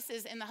 2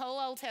 places in the whole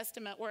Old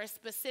Testament where a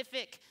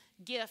specific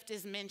gift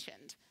is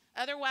mentioned.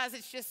 Otherwise,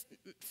 it's just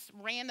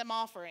random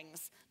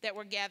offerings that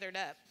were gathered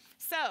up.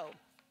 So,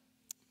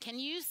 can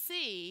you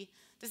see,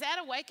 does that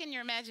awaken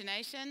your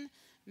imagination?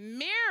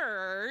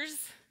 Mirrors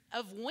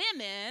of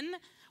women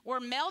were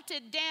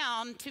melted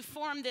down to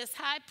form this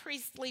high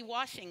priestly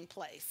washing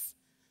place.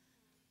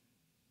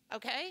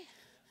 Okay?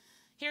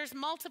 Here's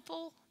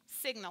multiple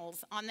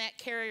signals on that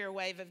carrier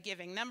wave of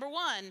giving. Number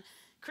 1,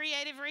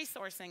 creative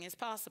resourcing is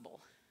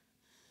possible.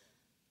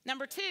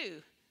 Number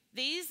 2,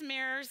 these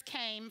mirrors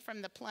came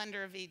from the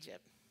plunder of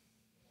Egypt.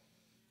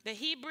 The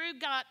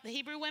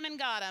Hebrew women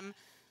got them.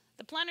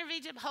 The plunder of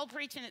Egypt, whole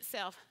preach in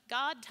itself.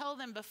 God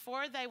told them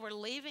before they were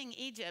leaving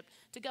Egypt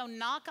to go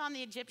knock on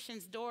the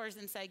Egyptians' doors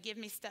and say, give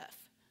me stuff.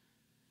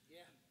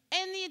 Yeah.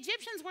 And the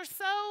Egyptians were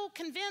so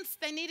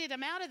convinced they needed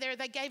them out of there,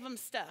 they gave them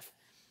stuff.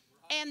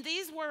 And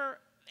these were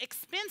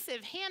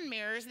expensive hand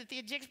mirrors that the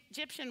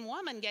Egyptian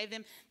woman gave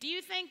them. Do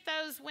you think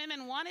those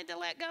women wanted to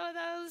let go of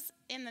those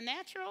in the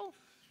natural?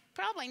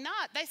 Probably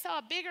not. They saw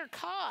a bigger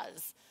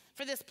cause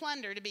for this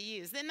plunder to be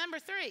used. Then number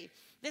 3,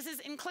 this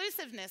is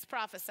inclusiveness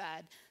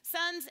prophesied.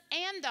 Sons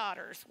and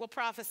daughters will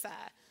prophesy.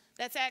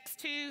 That's Acts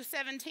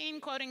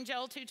 2:17, quoting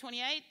Joel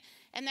 2:28.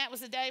 And that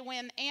was a day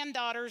when and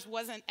daughters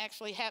wasn't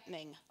actually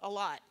happening a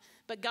lot.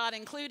 But God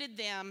included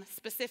them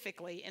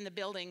specifically in the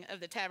building of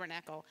the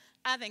tabernacle.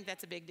 I think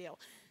that's a big deal.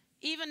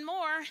 Even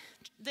more,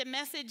 the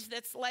message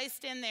that's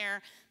laced in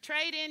there,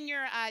 trade in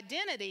your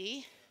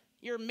identity,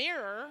 your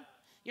mirror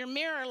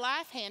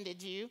life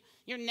handed you,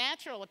 your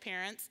natural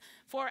appearance,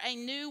 for a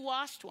new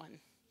washed one,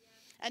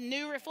 a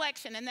new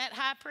reflection. And that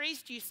high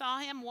priest, you saw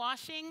him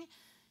washing,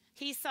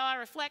 he saw a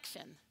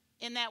reflection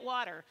in that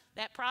water.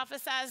 That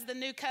prophesies the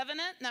new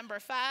covenant. Number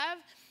 5,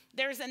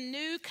 there's a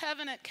new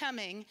covenant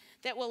coming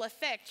that will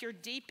affect your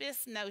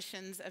deepest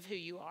notions of who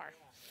you are.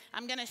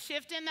 I'm going to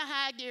shift into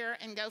high gear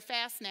and go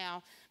fast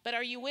now, but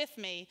are you with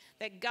me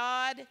that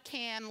God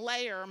can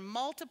layer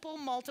multiple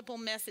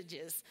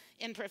messages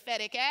in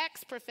prophetic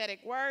acts,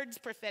 prophetic words,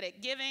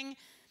 prophetic giving?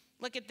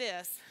 Look at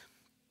this.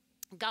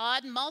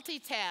 God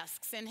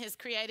multitasks in his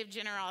creative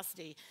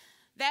generosity.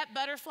 That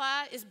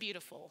butterfly is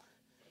beautiful.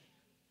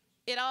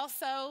 It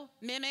also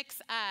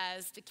mimics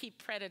eyes to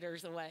keep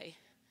predators away.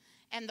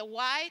 And the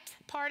white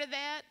part of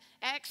that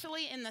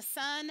actually in the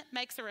sun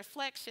makes a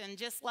reflection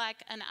just like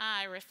an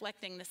eye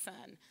reflecting the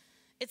sun.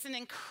 It's an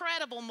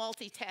incredible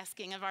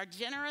multitasking of our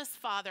generous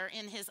Father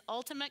in his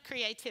ultimate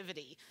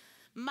creativity.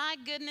 My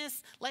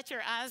goodness, let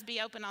your eyes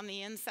be open on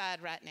the inside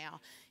right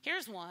now.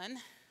 Here's one.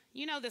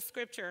 You know the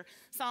scripture,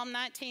 Psalm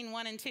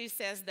 19:1-2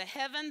 says, the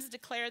heavens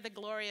declare the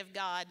glory of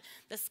God.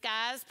 The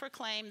skies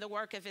proclaim the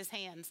work of his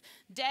hands.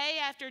 Day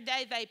after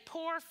day, they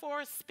pour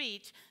forth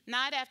speech.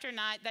 Night after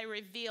night, they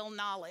reveal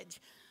knowledge.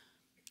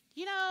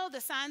 You know, the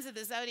signs of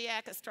the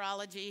zodiac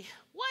astrology,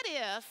 what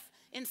if,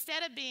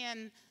 instead of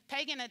being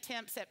pagan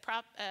attempts at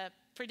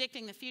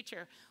predicting the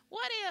future,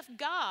 what if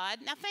God,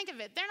 now think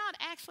of it, they're not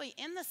actually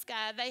in the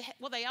sky.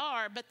 They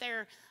are, but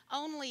they're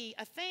only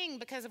a thing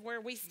because of where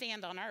we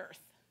stand on earth.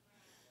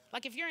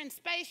 Like if you're in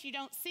space, you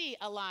don't see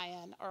a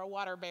lion or a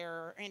water bear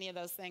or any of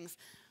those things.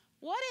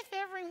 What if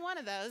every one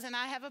of those, and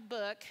I have a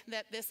book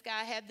that this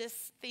guy had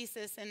this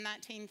thesis in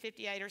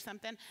 1958 or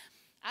something.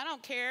 I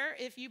don't care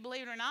if you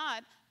believe it or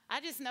not.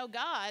 I just know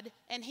God,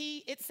 and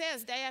it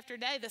says day after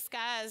day the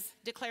skies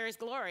declare his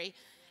glory.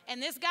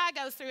 And this guy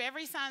goes through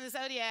every sign of the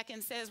zodiac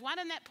and says, why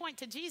doesn't that point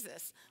to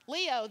Jesus?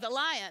 Leo, the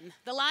lion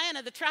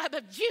of the tribe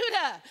of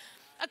Judah.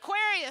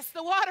 Aquarius,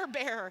 the water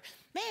bearer.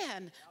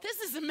 Man, this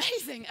is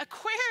amazing.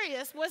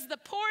 Aquarius was the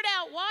poured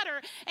out water,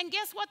 and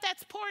guess what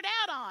that's poured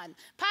out on?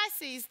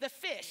 Pisces, the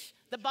fish,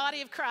 the body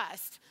of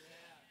Christ.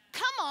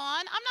 Come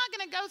on, I'm not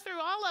going to go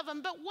through all of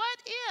them, but what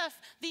if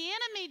the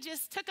enemy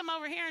just took them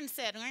over here and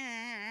said,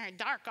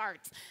 dark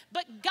arts?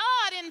 But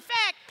God, in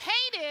fact,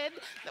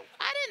 painted,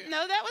 I didn't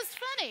know that was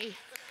funny.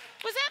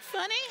 Was that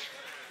funny?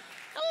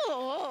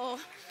 Oh.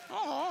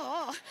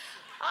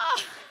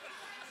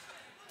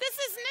 This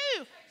is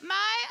new.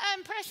 My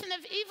impression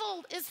of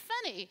evil is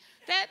funny.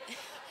 That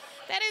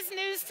is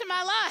news to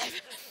my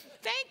life.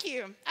 Thank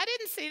you. I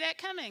didn't see that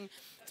coming.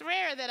 It's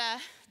rare that I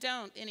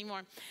don't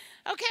anymore.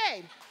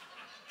 Okay.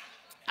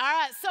 All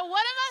right, so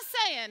what am I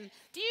saying?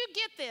 Do you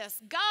get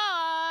this?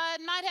 God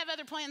might have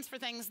other plans for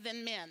things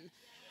than men.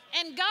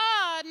 And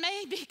God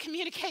may be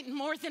communicating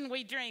more than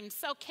we dreamed.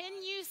 So can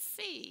you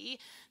see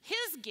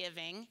his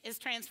giving is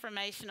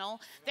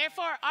transformational?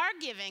 Therefore, our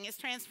giving is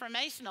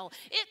transformational.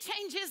 It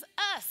changes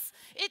us.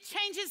 It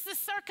changes the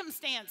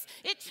circumstance.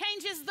 It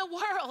changes the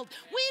world.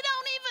 We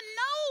don't even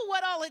know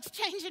what all it's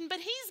changing, but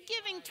he's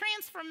giving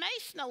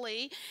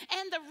transformationally,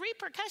 and the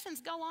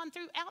repercussions go on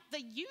throughout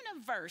the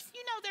universe.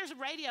 You know, there's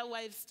radio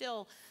waves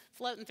still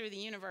floating through the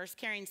universe,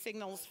 carrying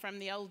signals from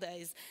the old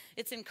days.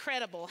 It's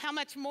incredible. How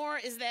much more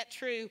is that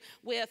true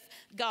with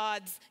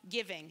God's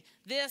giving?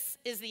 This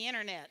is the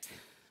internet.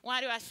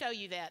 Why do I show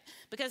you that?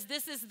 Because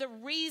this is the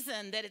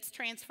reason that it's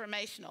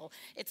transformational.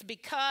 It's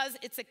because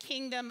it's a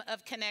kingdom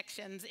of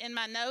connections. In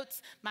my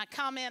notes, my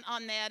comment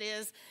on that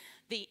is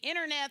the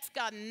internet's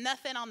got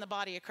nothing on the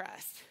body of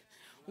Christ.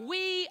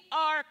 We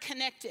are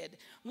connected.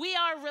 We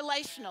are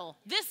relational.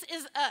 This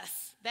is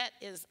us. That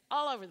is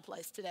all over the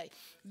place today.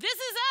 This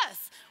is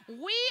us.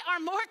 We are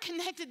more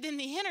connected than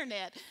the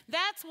internet.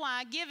 That's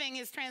why giving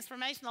is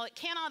transformational. It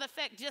cannot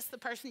affect just the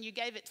person you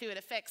gave it to. It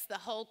affects the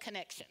whole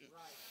connection.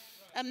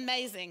 Right.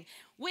 Amazing.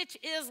 Which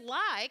is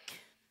like,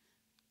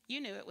 you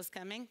knew it was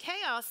coming,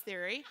 chaos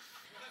theory.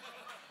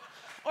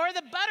 Or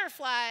the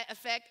butterfly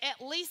effect.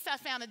 At least I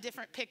found a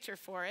different picture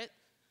for it.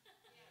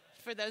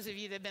 For those of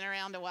you that have been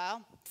around a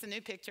while, it's a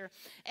new picture.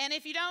 And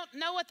if you don't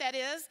know what that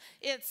is,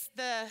 it's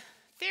the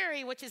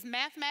theory, which is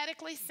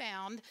mathematically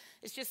sound.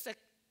 It's just a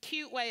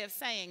cute way of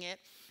saying it.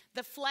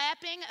 The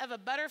flapping of a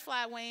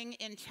butterfly wing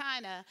in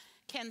China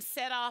can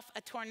set off a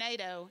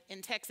tornado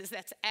in Texas.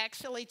 That's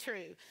actually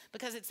true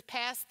because it's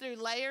passed through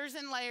layers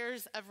and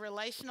layers of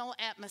relational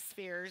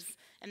atmospheres,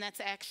 and that's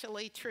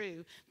actually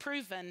true,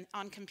 proven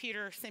on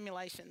computer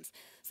simulations.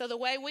 So the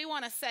way we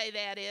want to say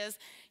that is,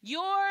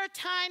 your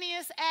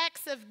tiniest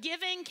acts of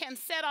giving can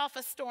set off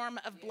a storm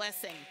of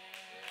blessing.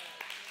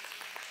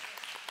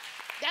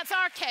 That's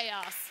our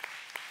chaos.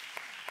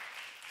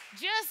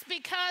 Just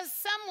because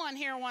someone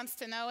here wants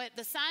to know it,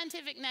 the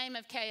scientific name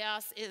of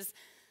chaos is,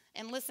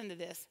 and listen to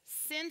this,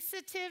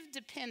 sensitive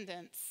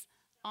dependence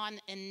on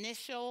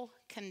initial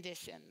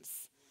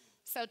conditions.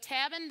 So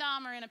Tab and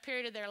Dom are in a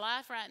period of their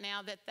life right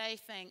now that they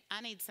think,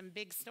 I need some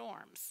big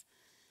storms.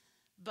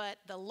 But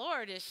the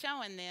Lord is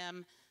showing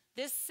them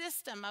this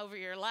system over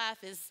your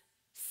life is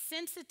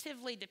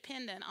sensitively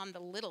dependent on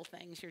the little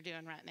things you're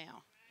doing right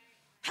now.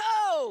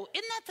 Oh,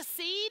 isn't that the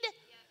seed?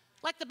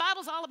 Like the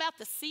Bible's all about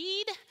the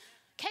seed.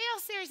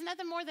 Chaos theory is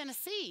nothing more than a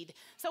seed.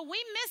 So we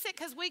miss it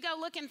because we go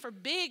looking for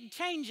big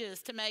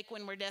changes to make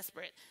when we're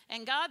desperate.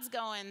 And God's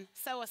going,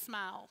 sow a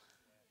smile.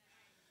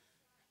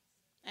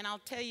 And I'll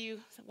tell you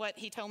what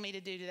he told me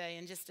to do today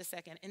in just a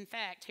second. In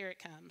fact, here it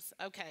comes.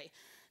 Okay.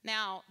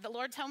 Now, the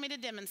Lord told me to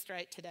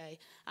demonstrate today.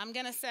 I'm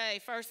going to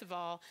say, first of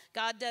all,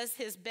 God does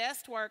his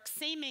best work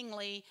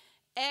seemingly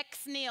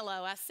ex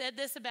nihilo. I said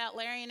this about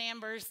Larry and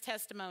Amber's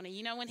testimony.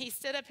 You know, when he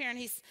stood up here and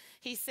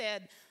he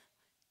said,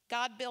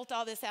 God built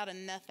all this out of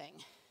nothing.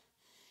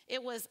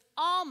 It was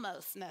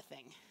almost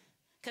nothing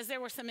because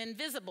there were some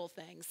invisible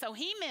things. So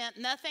he meant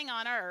nothing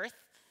on earth,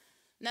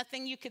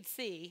 nothing you could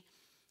see.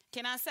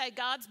 Can I say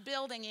God's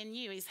building in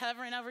you? He's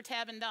hovering over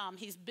Tab and Dom.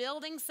 He's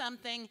building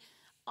something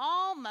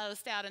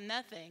almost out of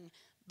nothing,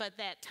 but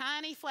that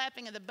tiny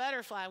flapping of the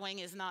butterfly wing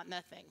is not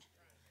nothing.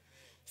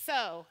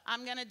 So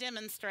I'm going to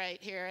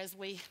demonstrate here as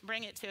we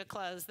bring it to a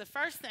close. The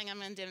first thing I'm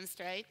going to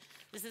demonstrate,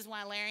 this is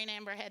why Larry and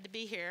Amber had to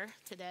be here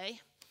today.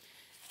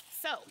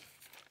 So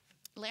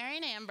Larry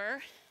and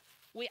Amber,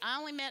 we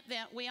only met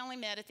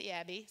at the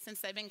Abbey since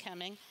they've been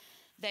coming.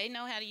 They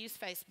know how to use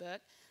Facebook,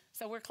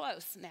 so we're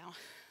close now.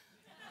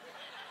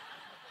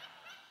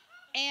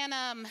 And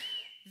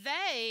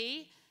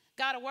they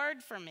got a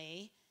word from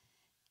me,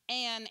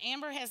 and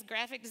Amber has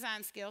graphic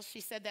design skills.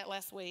 She said that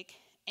last week,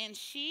 and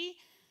she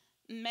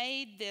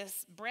made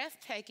this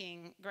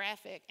breathtaking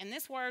graphic. And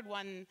this word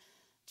wasn't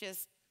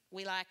just,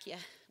 we like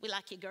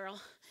you, girl.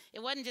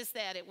 It wasn't just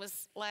that. It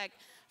was like,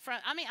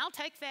 I'll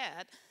take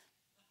that.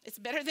 It's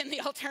better than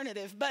the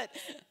alternative, but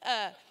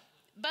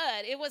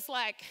it was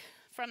like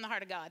from the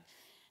heart of God.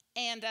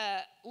 And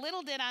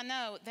little did I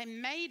know, they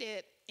made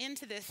it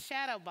into this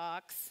shadow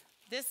box.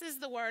 This is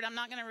the word. I'm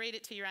not going to read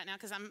it to you right now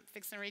because I'm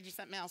fixing to read you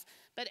something else.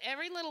 But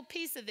every little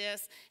piece of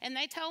this, and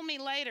they told me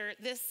later,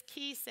 this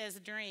key says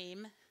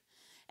dream.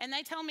 And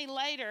they told me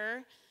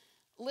later,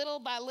 little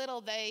by little,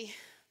 they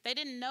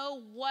didn't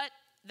know what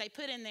they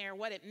put in there,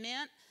 what it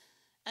meant,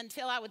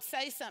 until I would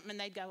say something and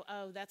they'd go,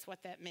 oh, that's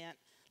what that meant.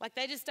 Like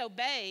they just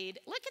obeyed.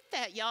 Look at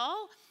that,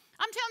 y'all.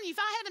 I'm telling you, if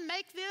I had to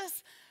make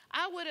this,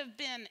 I would have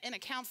been in a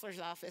counselor's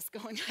office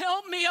going,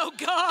 help me, oh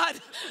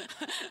God.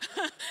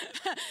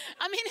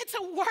 I mean, it's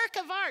a work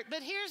of art,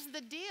 but here's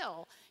the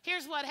deal.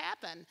 Here's what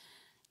happened.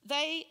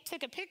 They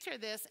took a picture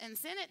of this and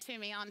sent it to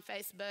me on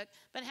Facebook,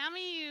 but how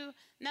many of you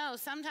know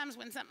sometimes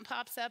when something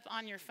pops up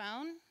on your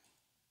phone,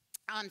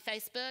 on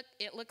Facebook,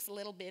 it looks a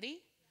little bitty?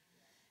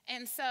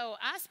 And so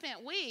I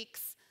spent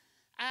weeks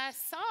I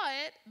saw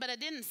it, but I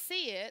didn't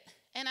see it,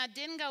 and I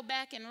didn't go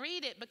back and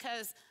read it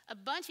because a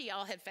bunch of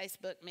y'all had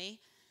Facebooked me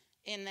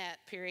in that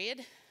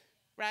period,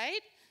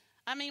 right?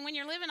 I mean, when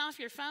you're living off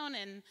your phone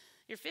and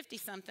you're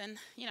 50-something,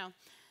 you know.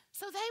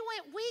 So they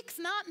went weeks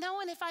not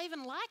knowing if I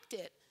even liked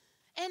it.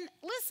 And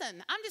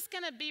listen, I'm just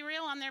going to be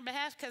real on their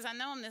behalf because I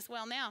know them this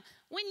well now.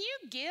 When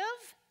you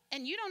give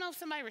and you don't know if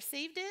somebody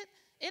received it,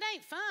 it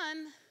ain't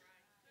fun.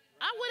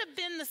 I would have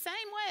been the same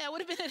way. I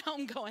would have been at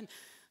home going,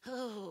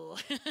 oh.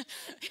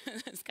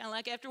 It's kind of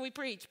like after we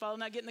preach, Paul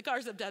and I get in the car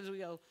sometimes, we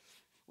go,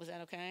 was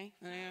that okay?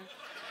 Is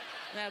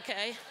that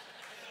okay?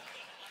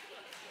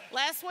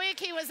 Last week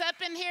he was up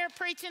in here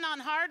preaching on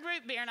hard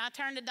root beer, and I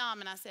turned to Dom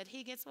and I said,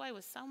 he gets away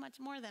with so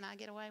much more than I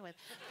get away with.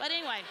 But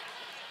anyway,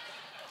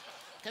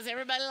 because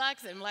everybody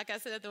likes him, like I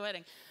said at the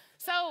wedding.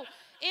 So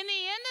in the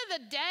end of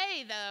the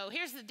day, though,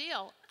 here's the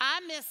deal. I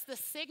missed the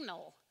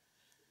signal.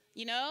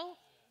 You know,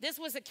 this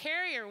was a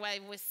carrier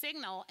wave with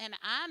signal, and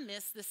I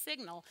missed the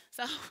signal.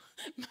 So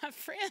my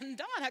friend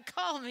Donna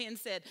called me and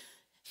said,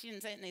 she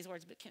didn't say it in these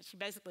words, but she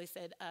basically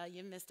said,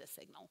 you missed a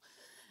signal.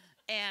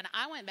 And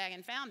I went back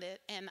and found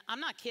it, and I'm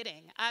not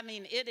kidding. I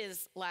mean, it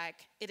is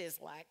like,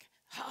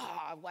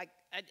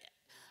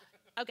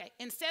 okay,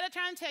 instead of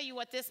trying to tell you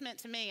what this meant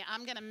to me,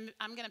 I'm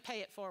gonna pay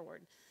it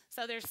forward.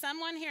 So there's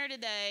someone here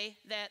today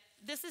that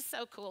this is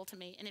so cool to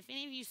me, and if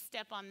any of you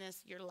step on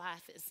this, your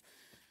life is,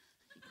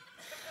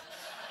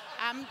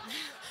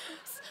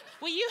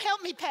 will you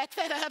help me pack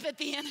that up at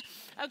the end?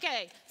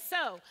 Okay,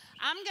 so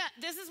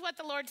this is what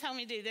the Lord told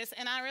me to do this,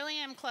 and I really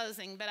am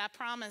closing, but I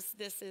promise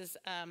this is,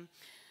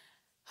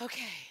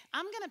 okay,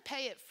 I'm going to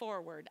pay it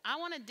forward. I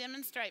want to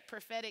demonstrate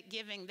prophetic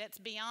giving that's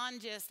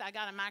beyond just, I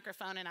got a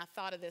microphone and I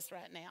thought of this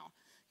right now.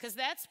 Because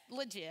that's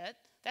legit.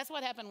 That's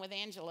what happened with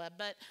Angela.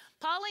 But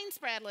Pauline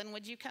Spradlin,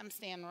 would you come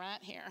stand right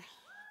here?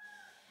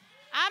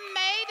 I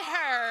made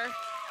her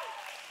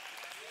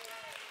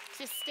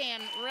just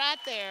stand right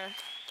there.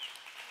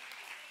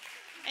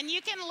 And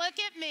you can look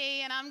at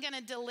me, and I'm going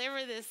to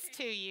deliver this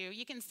to you.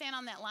 You can stand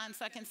on that line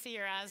so I can see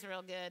your eyes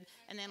real good,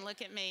 and then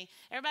look at me.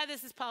 Everybody,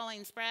 this is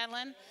Pauline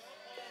Spradlin.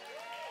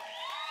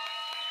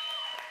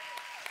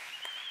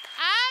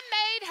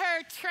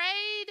 Her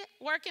trade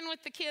working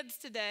with the kids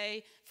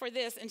today for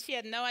this, and she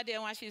had no idea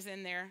why she was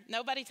in there.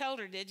 Nobody told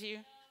her, did you?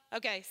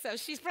 Okay, so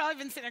she's probably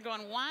been sitting there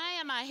going, why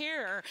am I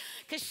here?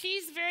 Because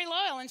she's very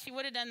loyal, and she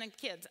would have done the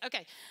kids.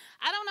 Okay,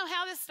 I don't know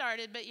how this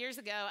started, but years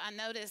ago I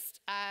noticed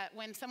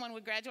when someone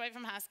would graduate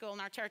from high school in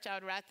our church, I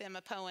would write them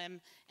a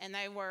poem, and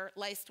they were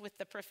laced with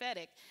the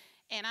prophetic.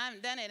 And I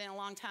haven't done it in a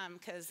long time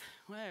because,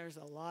 well, there's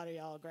a lot of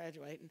y'all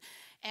graduating.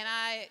 And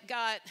I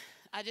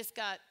just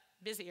got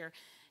busier.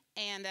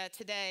 And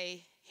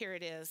today, here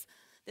it is.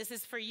 This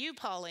is for you,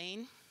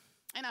 Pauline.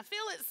 And I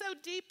feel it so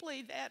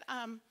deeply that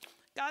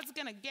God's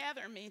going to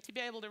gather me to be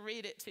able to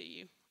read it to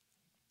you.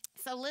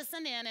 So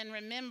listen in and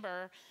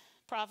remember,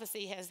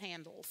 prophecy has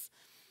handles.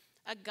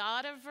 A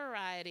God of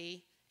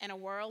variety and a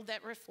world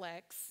that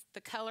reflects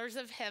the colors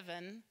of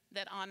heaven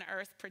that on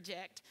earth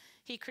project.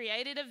 He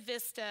created a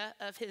vista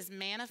of his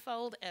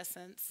manifold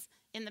essence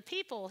in the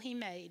people he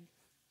made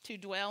to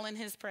dwell in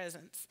his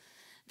presence.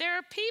 There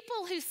are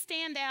people who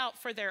stand out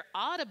for their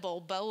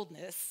audible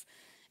boldness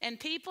and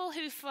people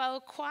who flow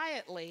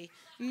quietly,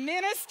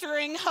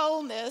 ministering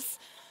wholeness.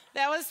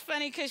 That was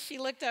funny because she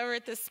looked over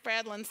at the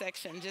Spradlin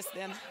section just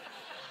then.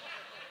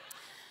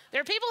 There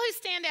are people who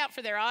stand out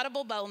for their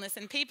audible boldness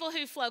and people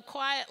who flow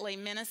quietly,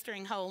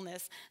 ministering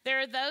wholeness.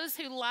 There are those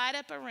who light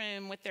up a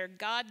room with their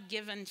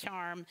God-given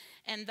charm,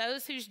 and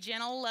those whose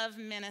gentle love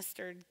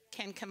ministered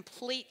can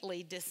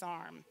completely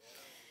disarm.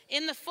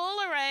 In the full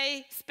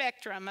array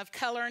spectrum of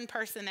color and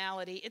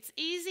personality, it's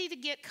easy to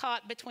get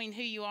caught between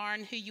who you are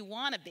and who you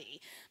want to be.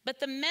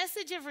 But the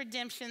message of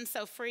redemption,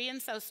 so free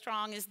and so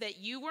strong, is that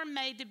you were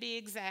made to be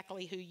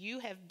exactly who you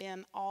have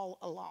been all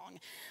along.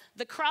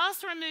 The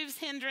cross removes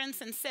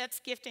hindrance and sets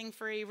gifting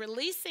free,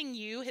 releasing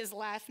you, his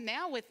life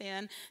now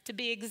within, to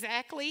be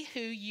exactly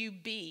who you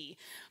be.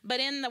 But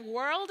in the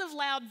world of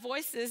loud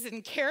voices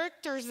and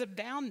characters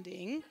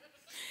abounding,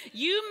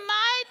 you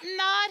might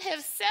not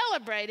have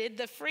celebrated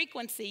the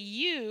frequency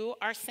you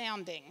are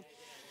sounding.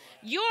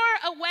 You're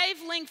a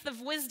wavelength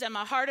of wisdom,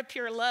 a heart of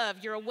pure love.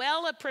 You're a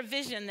well of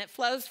provision that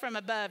flows from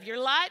above. Your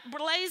light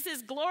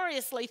blazes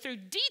gloriously through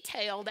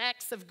detailed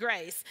acts of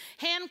grace,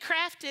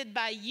 handcrafted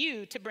by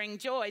you to bring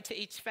joy to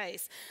each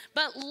face.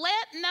 But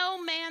let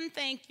no man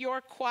think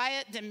your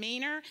quiet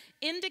demeanor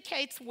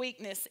indicates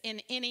weakness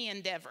in any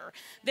endeavor.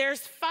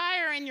 There's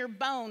fire in your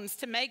bones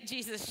to make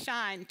Jesus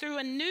shine. Through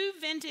a new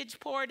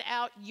vintage poured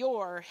out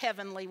your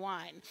heavenly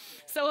wine.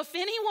 So if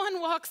anyone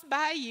walks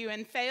by you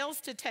and fails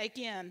to take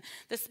in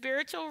the spiritual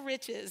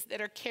riches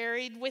that are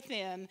carried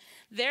within,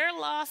 their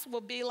loss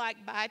will be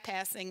like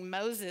bypassing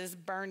Moses'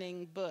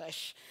 burning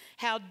bush.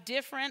 How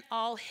different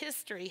all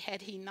history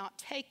had he not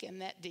taken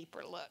that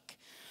deeper look.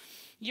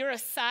 You're a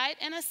sight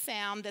and a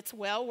sound that's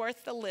well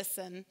worth the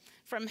listen,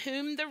 from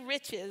whom the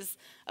riches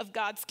of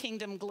God's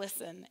kingdom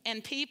glisten.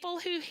 And people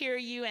who hear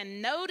you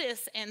and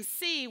notice and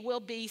see will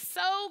be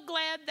so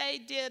glad they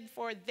did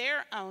for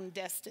their own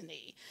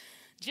destiny.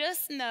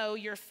 Just know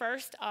your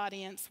first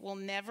audience will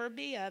never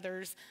be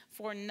others,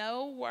 for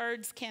no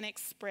words can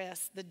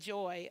express the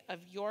joy of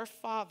your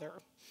Father.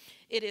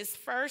 It is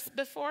first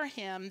before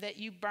him that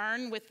you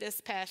burn with this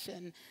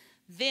passion.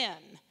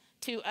 Then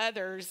to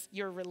others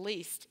you're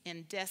released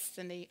in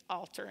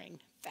destiny-altering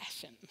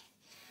fashion.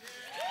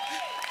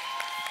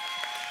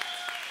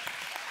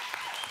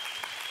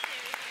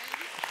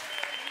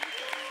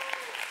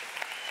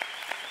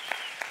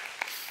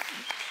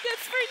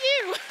 That's for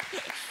you.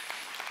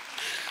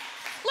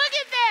 Look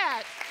at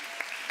that.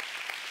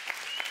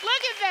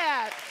 Look at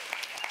that.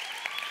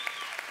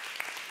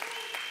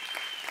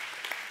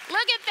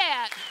 Look at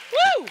that.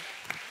 Woo!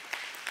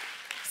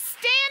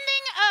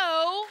 Standing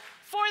O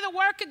for the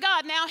work of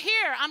God. Now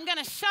here, I'm going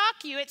to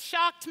shock you. It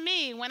shocked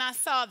me when I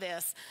saw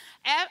this.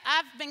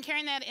 I've been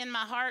carrying that in my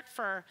heart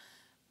for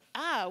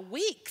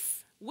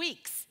weeks.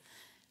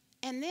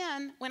 And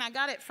then when I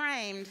got it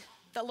framed,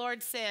 the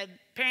Lord said,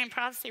 Perrianne,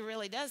 prophecy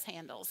really does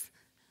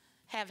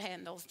have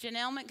handles.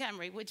 Janelle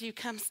Montgomery, would you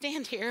come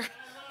stand here?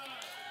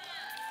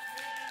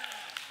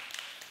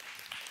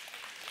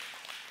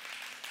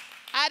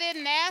 I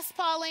didn't ask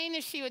Pauline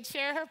if she would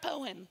share her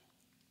poem,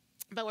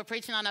 but we're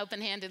preaching on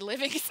open-handed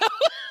living, so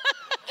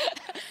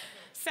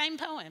same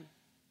poem.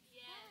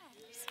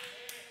 Yes.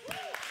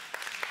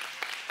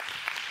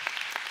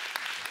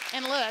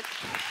 And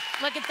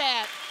look at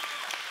that.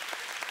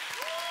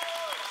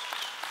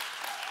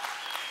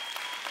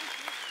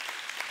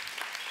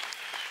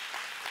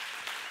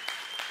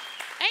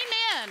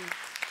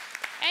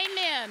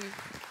 Amen.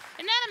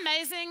 Isn't that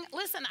amazing?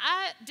 Listen,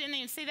 I didn't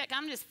even see that.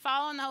 I'm just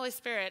following the Holy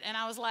Spirit. And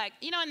I was like,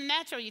 in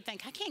natural, you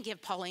think, I can't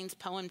give Pauline's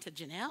poem to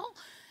Janelle.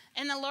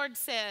 And the Lord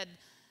said,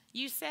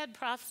 you said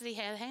prophecy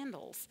had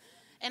handles.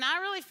 And I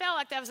really felt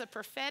like that was a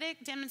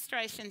prophetic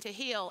demonstration to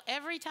heal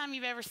every time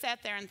you've ever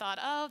sat there and thought,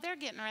 oh, they're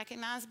getting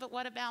recognized, but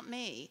what about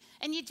me?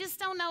 And you just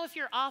don't know if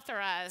you're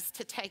authorized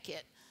to take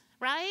it,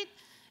 right?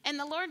 And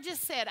the Lord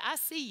just said, I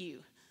see you.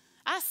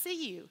 I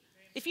see you.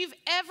 If you've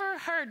ever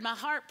heard my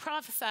heart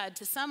prophesied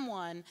to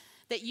someone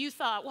that you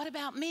thought, what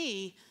about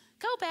me?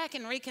 Go back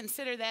and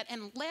reconsider that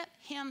and let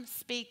him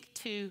speak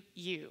to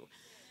you.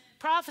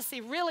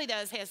 Prophecy really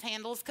does have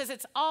handles because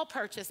it's all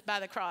purchased by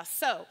the cross.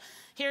 So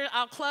here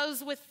I'll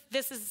close with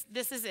this is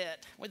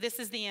it. This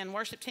is the end.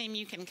 Worship team,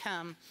 you can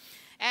come.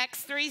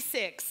 Acts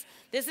 3:6.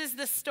 This is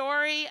the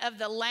story of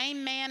the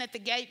lame man at the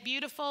gate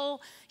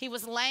beautiful. He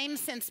was lame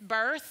since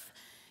birth.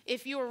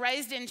 If you were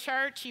raised in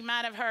church, you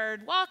might have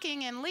heard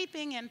walking and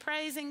leaping and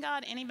praising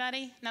God.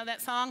 Anybody know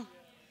that song?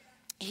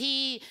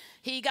 He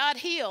got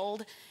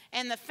healed,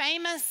 and the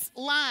famous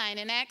line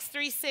in Acts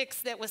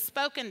 3:6 that was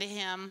spoken to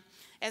him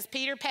as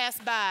Peter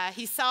passed by,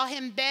 he saw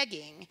him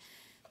begging,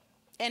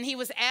 and he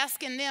was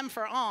asking them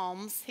for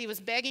alms. He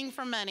was begging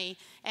for money,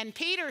 and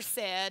Peter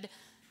said,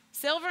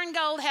 silver and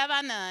gold have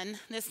I none.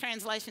 This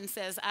translation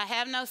says, I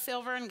have no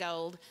silver and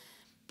gold,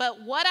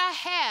 but what I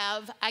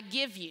have I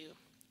give you.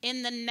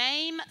 In the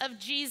name of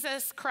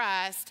Jesus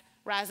Christ,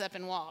 rise up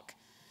and walk.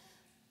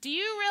 Do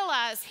you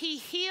realize he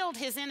healed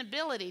his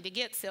inability to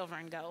get silver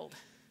and gold?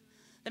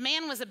 The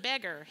man was a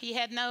beggar. He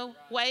had no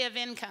way of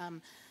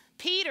income.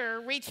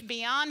 Peter reached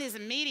beyond his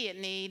immediate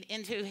need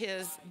into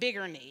his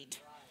bigger need.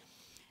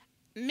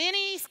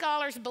 Many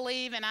scholars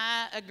believe, and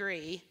I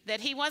agree, that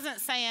he wasn't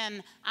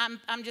saying,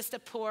 I'm just a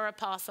poor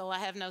apostle, I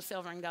have no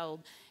silver and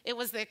gold. It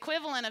was the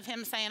equivalent of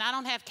him saying, I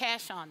don't have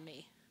cash on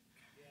me.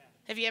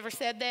 Have you ever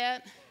said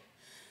that?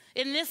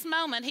 In this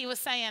moment, he was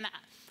saying,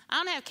 I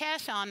don't have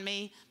cash on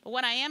me, but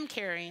what I am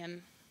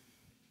carrying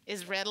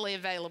is readily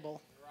available.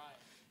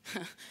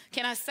 Right.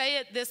 Can I say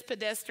it this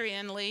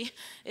pedestrianly?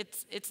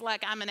 It's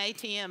like I'm an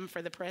ATM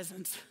for the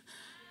presence.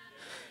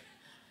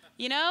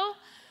 I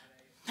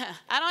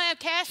don't have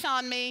cash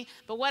on me,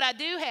 but what I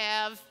do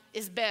have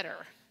is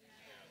better.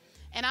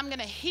 And I'm going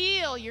to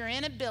heal your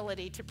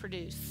inability to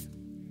produce.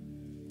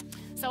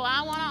 So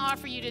I want to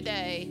offer you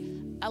today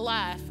a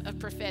life of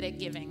prophetic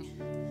giving.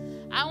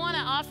 I want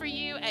to offer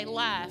you a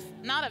life,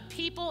 not of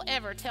people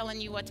ever telling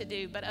you what to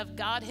do, but of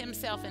God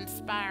himself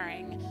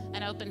inspiring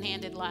an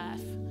open-handed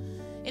life.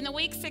 In the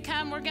weeks to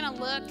come, we're going to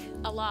look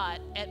a lot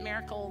at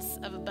miracles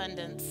of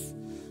abundance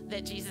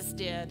that Jesus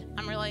did.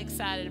 I'm really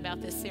excited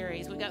about this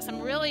series. We've got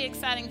some really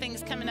exciting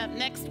things coming up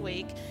next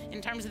week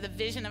in terms of the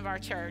vision of our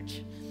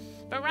church.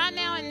 But right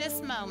now in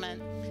this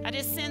moment, I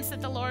just sense that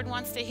the Lord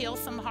wants to heal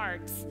some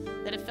hearts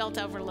that have felt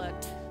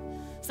overlooked,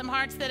 some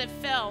hearts that have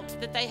felt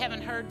that they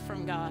haven't heard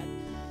from God.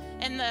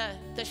 And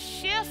the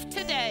shift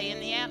today in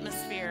the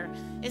atmosphere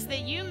is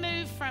that you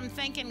move from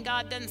thinking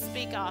God doesn't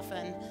speak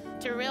often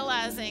to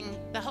realizing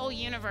the whole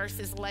universe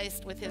is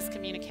laced with his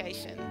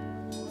communication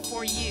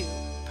for you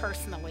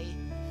personally.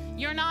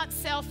 You're not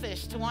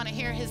selfish to want to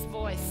hear his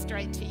voice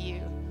straight to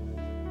you.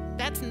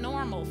 That's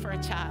normal for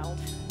a child.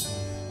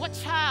 What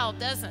child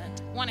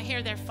doesn't want to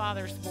hear their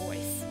father's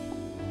voice?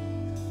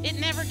 It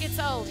never gets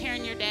old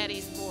hearing your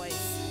daddy's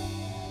voice.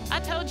 I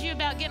told you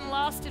about getting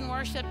lost in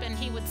worship and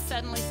he would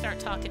suddenly start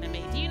talking to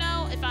me. Do you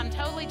know, if I'm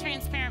totally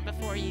transparent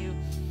before you,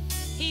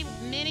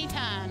 many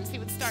times he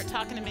would start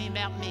talking to me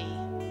about me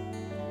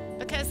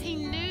because he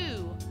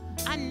knew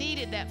I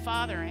needed that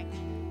fathering.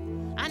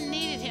 I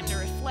needed him to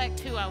reflect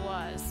who I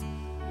was.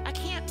 I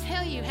can't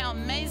tell you how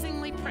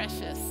amazingly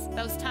precious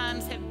those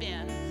times have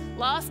been.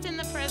 Lost in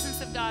the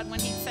presence of God when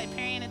he'd say,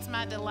 Perrianne, it's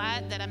my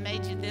delight that I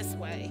made you this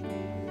way.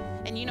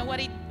 And you know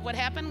what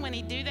happened when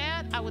he'd do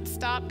that? I would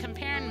stop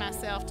comparing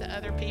myself to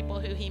other people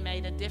who he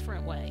made a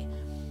different way.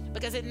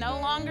 Because it no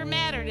longer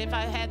mattered if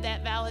I had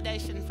that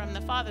validation from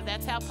the Father.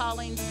 That's how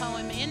Pauline's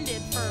poem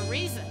ended for a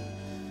reason.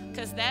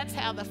 Because that's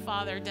how the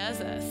Father does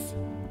us.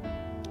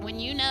 When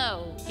you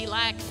know he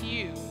likes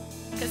you,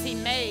 because he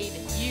made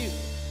you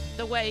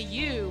the way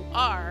you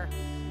are,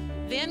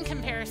 then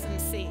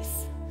comparisons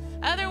cease.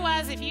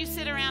 Otherwise, if you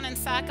sit around and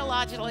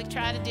psychologically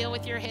try to deal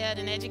with your head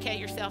and educate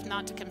yourself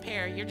not to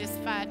compare, you're just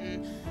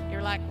fighting.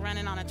 You're like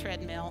running on a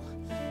treadmill.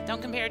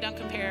 Don't compare, don't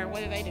compare.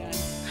 What are they doing?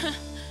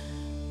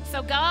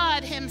 So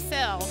God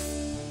himself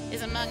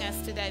is among us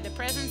today. The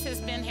presence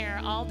has been here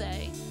all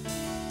day.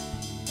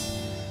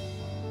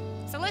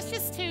 So let's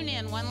just tune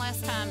in one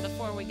last time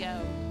before we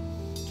go.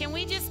 Can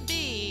we just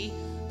be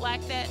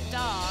like that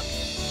dog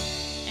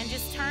and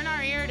just turn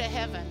our ear to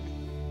heaven?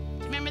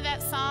 Do you remember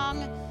that song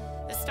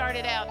that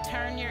started out,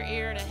 turn your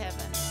ear to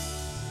heaven?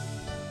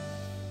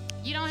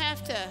 You don't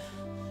have to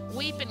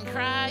weep and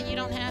cry. You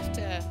don't have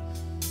to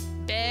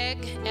beg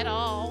at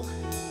all.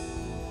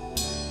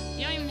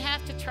 You don't even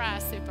have to try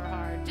super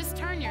hard. Just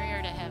turn your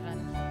ear to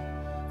heaven.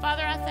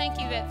 Father, I thank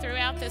you that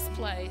throughout this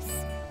place,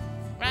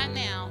 right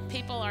now,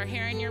 people are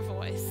hearing your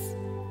voice.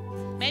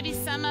 Maybe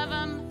some of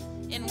them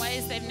in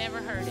ways they've never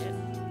heard it.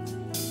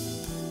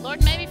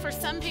 Lord, maybe for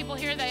some people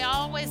here, they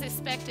always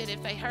expected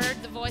if they heard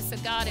the voice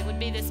of God, it would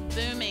be this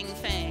booming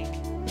thing.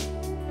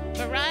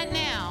 But right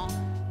now,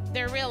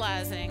 they're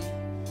realizing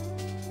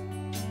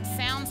it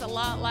sounds a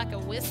lot like a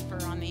whisper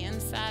on the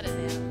inside of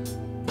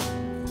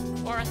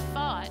them, or a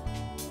thought,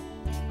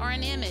 or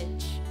an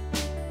image.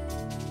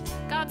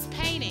 God's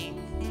painting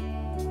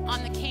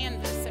on the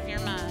canvas of your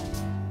mind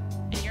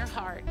and your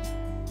heart.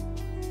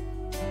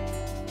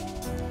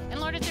 And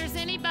Lord, if there's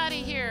anybody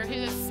here who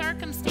the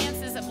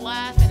circumstances of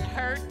life and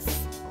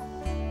hurts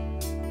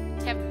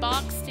have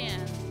boxed in,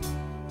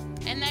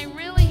 and they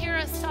really hear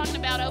us talking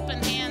about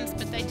open hands,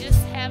 but they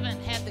just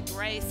haven't had the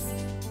grace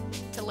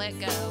to let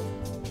go,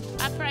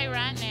 I pray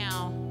right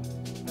now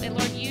that,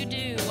 Lord, you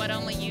do what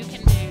only you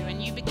can do,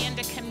 and you begin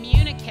to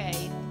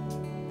communicate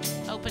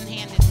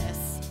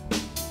open-handedness.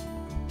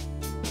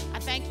 I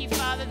thank you,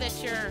 Father,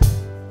 that you're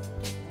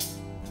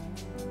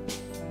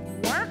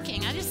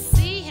working. I just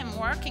see him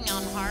working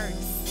on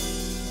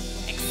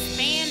hearts,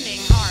 expanding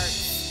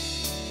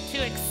hearts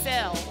to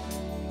excel.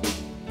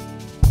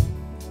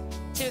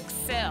 To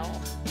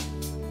excel.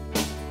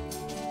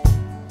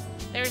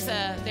 There's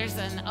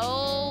an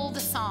old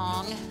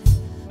song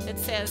that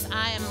says,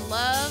 I am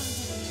loved,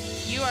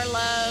 you are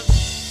loved,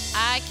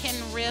 I can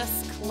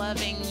risk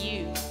loving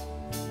you.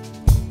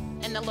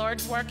 And the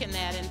Lord's working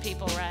that in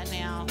people right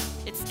now.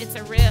 It's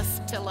a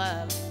risk to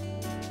love.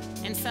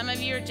 And some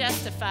of you are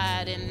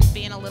justified in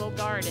being a little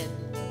guarded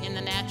in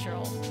the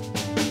natural.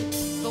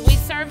 But we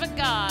serve a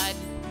God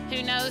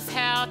who knows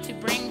how to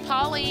bring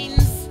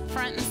Pauline's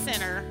front and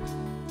center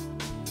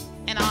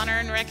and honor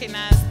and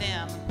recognize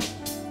them.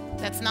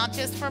 That's not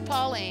just for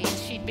Pauline.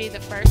 She'd be the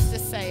first to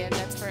say it.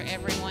 That's for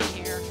everyone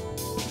here.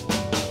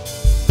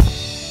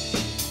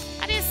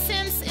 I just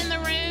sense in the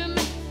room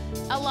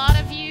a lot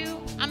of you.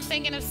 I'm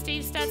thinking of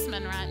Steve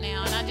Stutzman right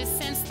now, and I just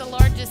sense the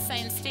Lord just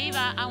saying, Steve,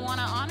 I want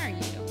to honor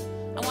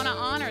you. I want to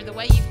honor the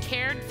way you've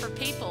cared for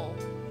people,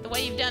 the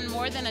way you've done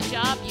more than a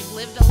job, you've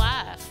lived a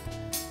life.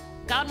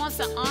 God wants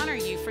to honor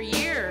you for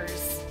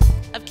years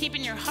of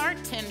keeping your heart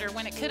tender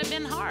when it could have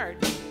been hard.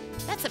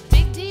 That's a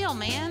big deal,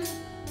 man,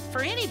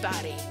 for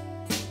anybody.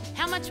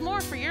 How much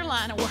more for your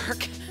line of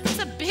work? It's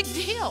a big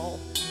deal.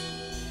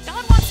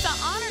 God wants to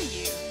honor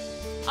you.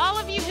 All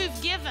of you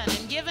who've given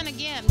and given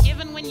again,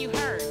 given when you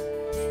hurt.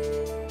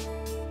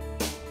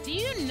 Do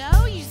you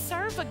know you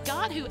serve a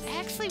God who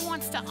actually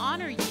wants to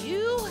honor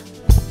you?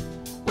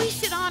 We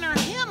should honor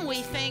him,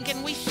 we think,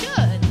 and we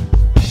should.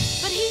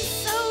 But he's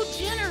so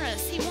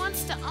generous. He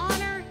wants to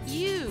honor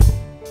you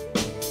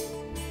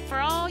for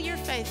all your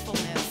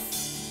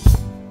faithfulness.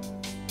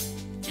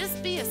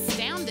 Just be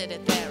astounded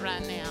at that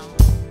right now.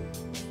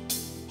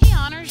 He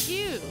honors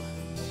you.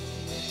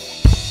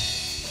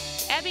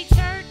 Abbey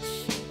Church,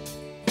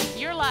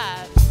 your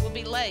lives will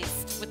be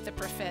laced with the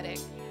prophetic.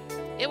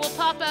 It will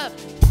pop up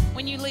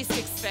when you least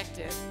expect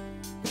it.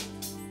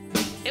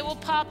 It will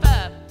pop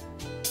up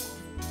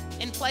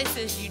in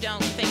places you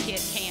don't think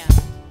it can.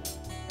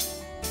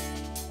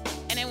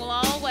 And it will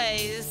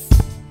always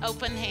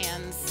open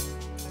hands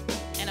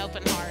and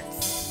open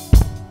hearts.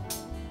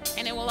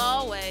 And it will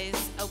always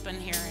open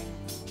hearing.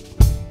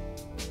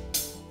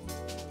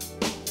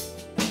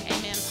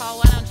 Amen. Paul,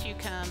 why don't you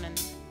come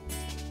and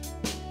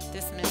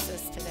dismiss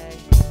us today?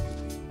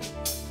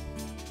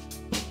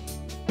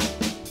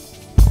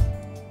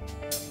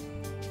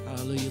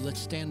 Hallelujah. Let's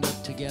stand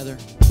up together.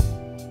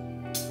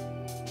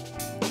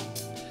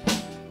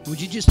 Would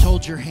you just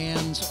hold your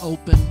hands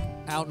open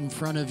out in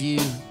front of you?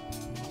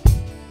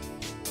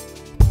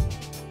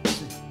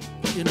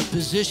 in a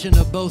position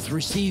of both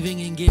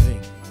receiving and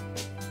giving.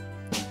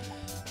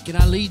 Can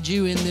I lead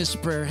you in this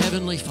prayer?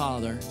 Heavenly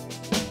Father,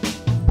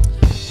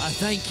 I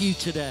thank you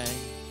today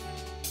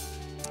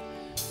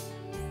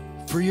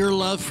for your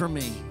love for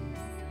me.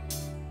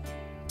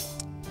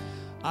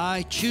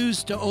 I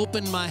choose to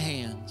open my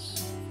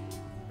hands.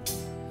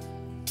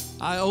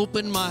 I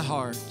open my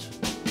heart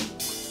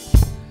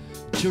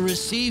to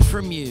receive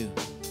from you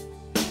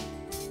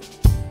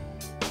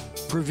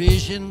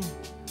provision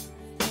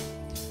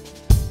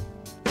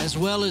as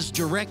well as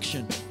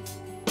direction.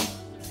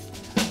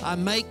 I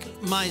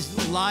make my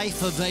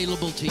life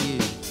available to you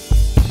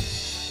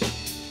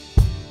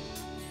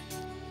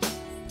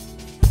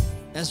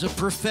as a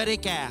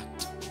prophetic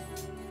act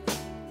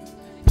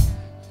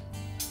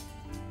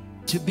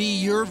to be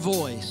your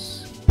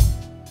voice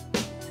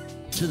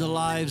to the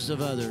lives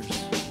of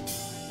others.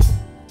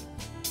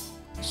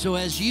 So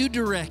as you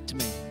direct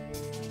me,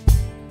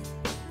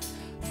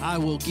 I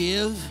will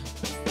give,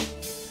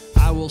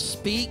 I will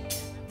speak,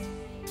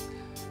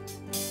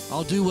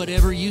 I'll do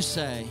whatever you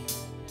say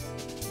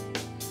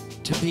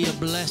to be a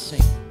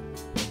blessing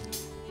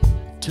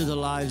to the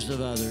lives of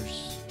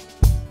others.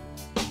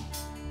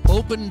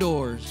 Open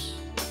doors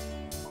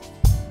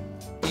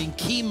in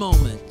key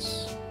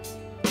moments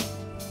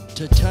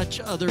to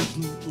touch others'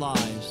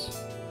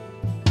 lives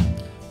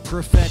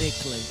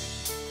prophetically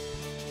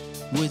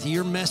with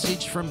your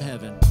message from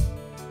heaven,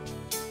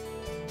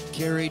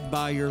 carried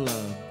by your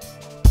love.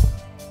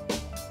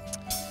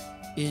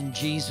 In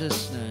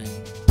Jesus' name,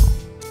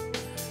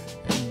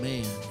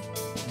 amen.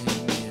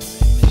 Amen.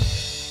 Amen.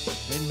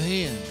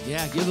 Amen.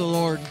 Yeah, give the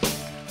Lord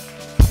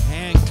a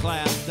hand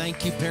clap.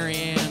 Thank you,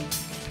 Perrianne.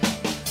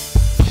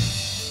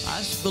 I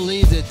just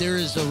believe that there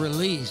is a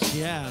release.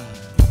 Yeah.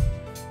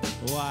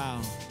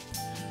 Wow.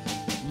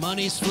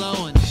 Money's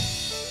flowing.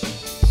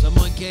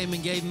 Someone came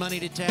and gave money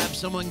to Tab.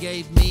 Someone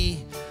gave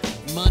me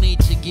money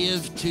to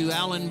give to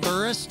Alan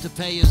Burris to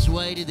pay his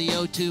way to the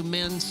O2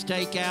 Men's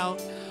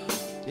Takeout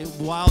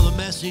while the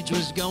message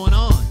was going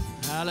on.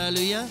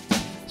 Hallelujah.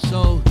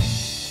 So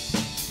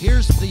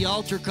here's the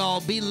altar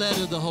call. Be led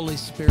of the Holy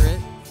Spirit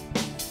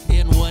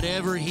in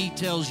whatever He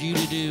tells you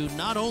to do,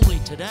 not only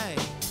today,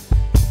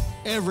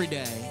 every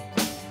day.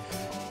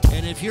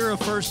 And if you're a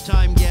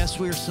first-time guest,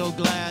 we're so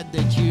glad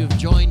that you have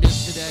joined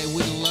us today.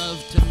 We'd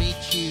love to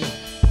meet you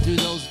through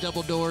those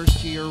double doors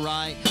to your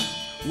right.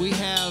 We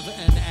have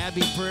an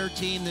Abbey prayer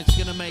team that's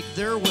going to make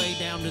their way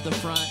down to the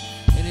front.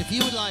 And if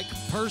you would like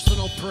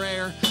personal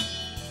prayer,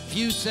 if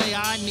you say,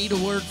 I need a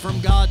word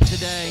from God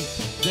today,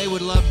 they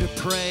would love to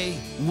pray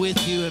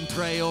with you and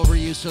pray over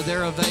you. So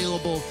they're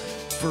available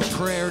for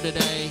prayer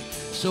today.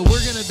 So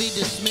we're going to be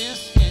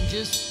dismissed and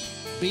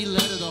just be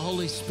led of the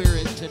Holy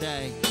Spirit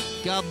today.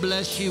 God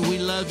bless you. We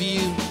love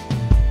you.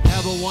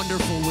 Have a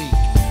wonderful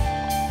week.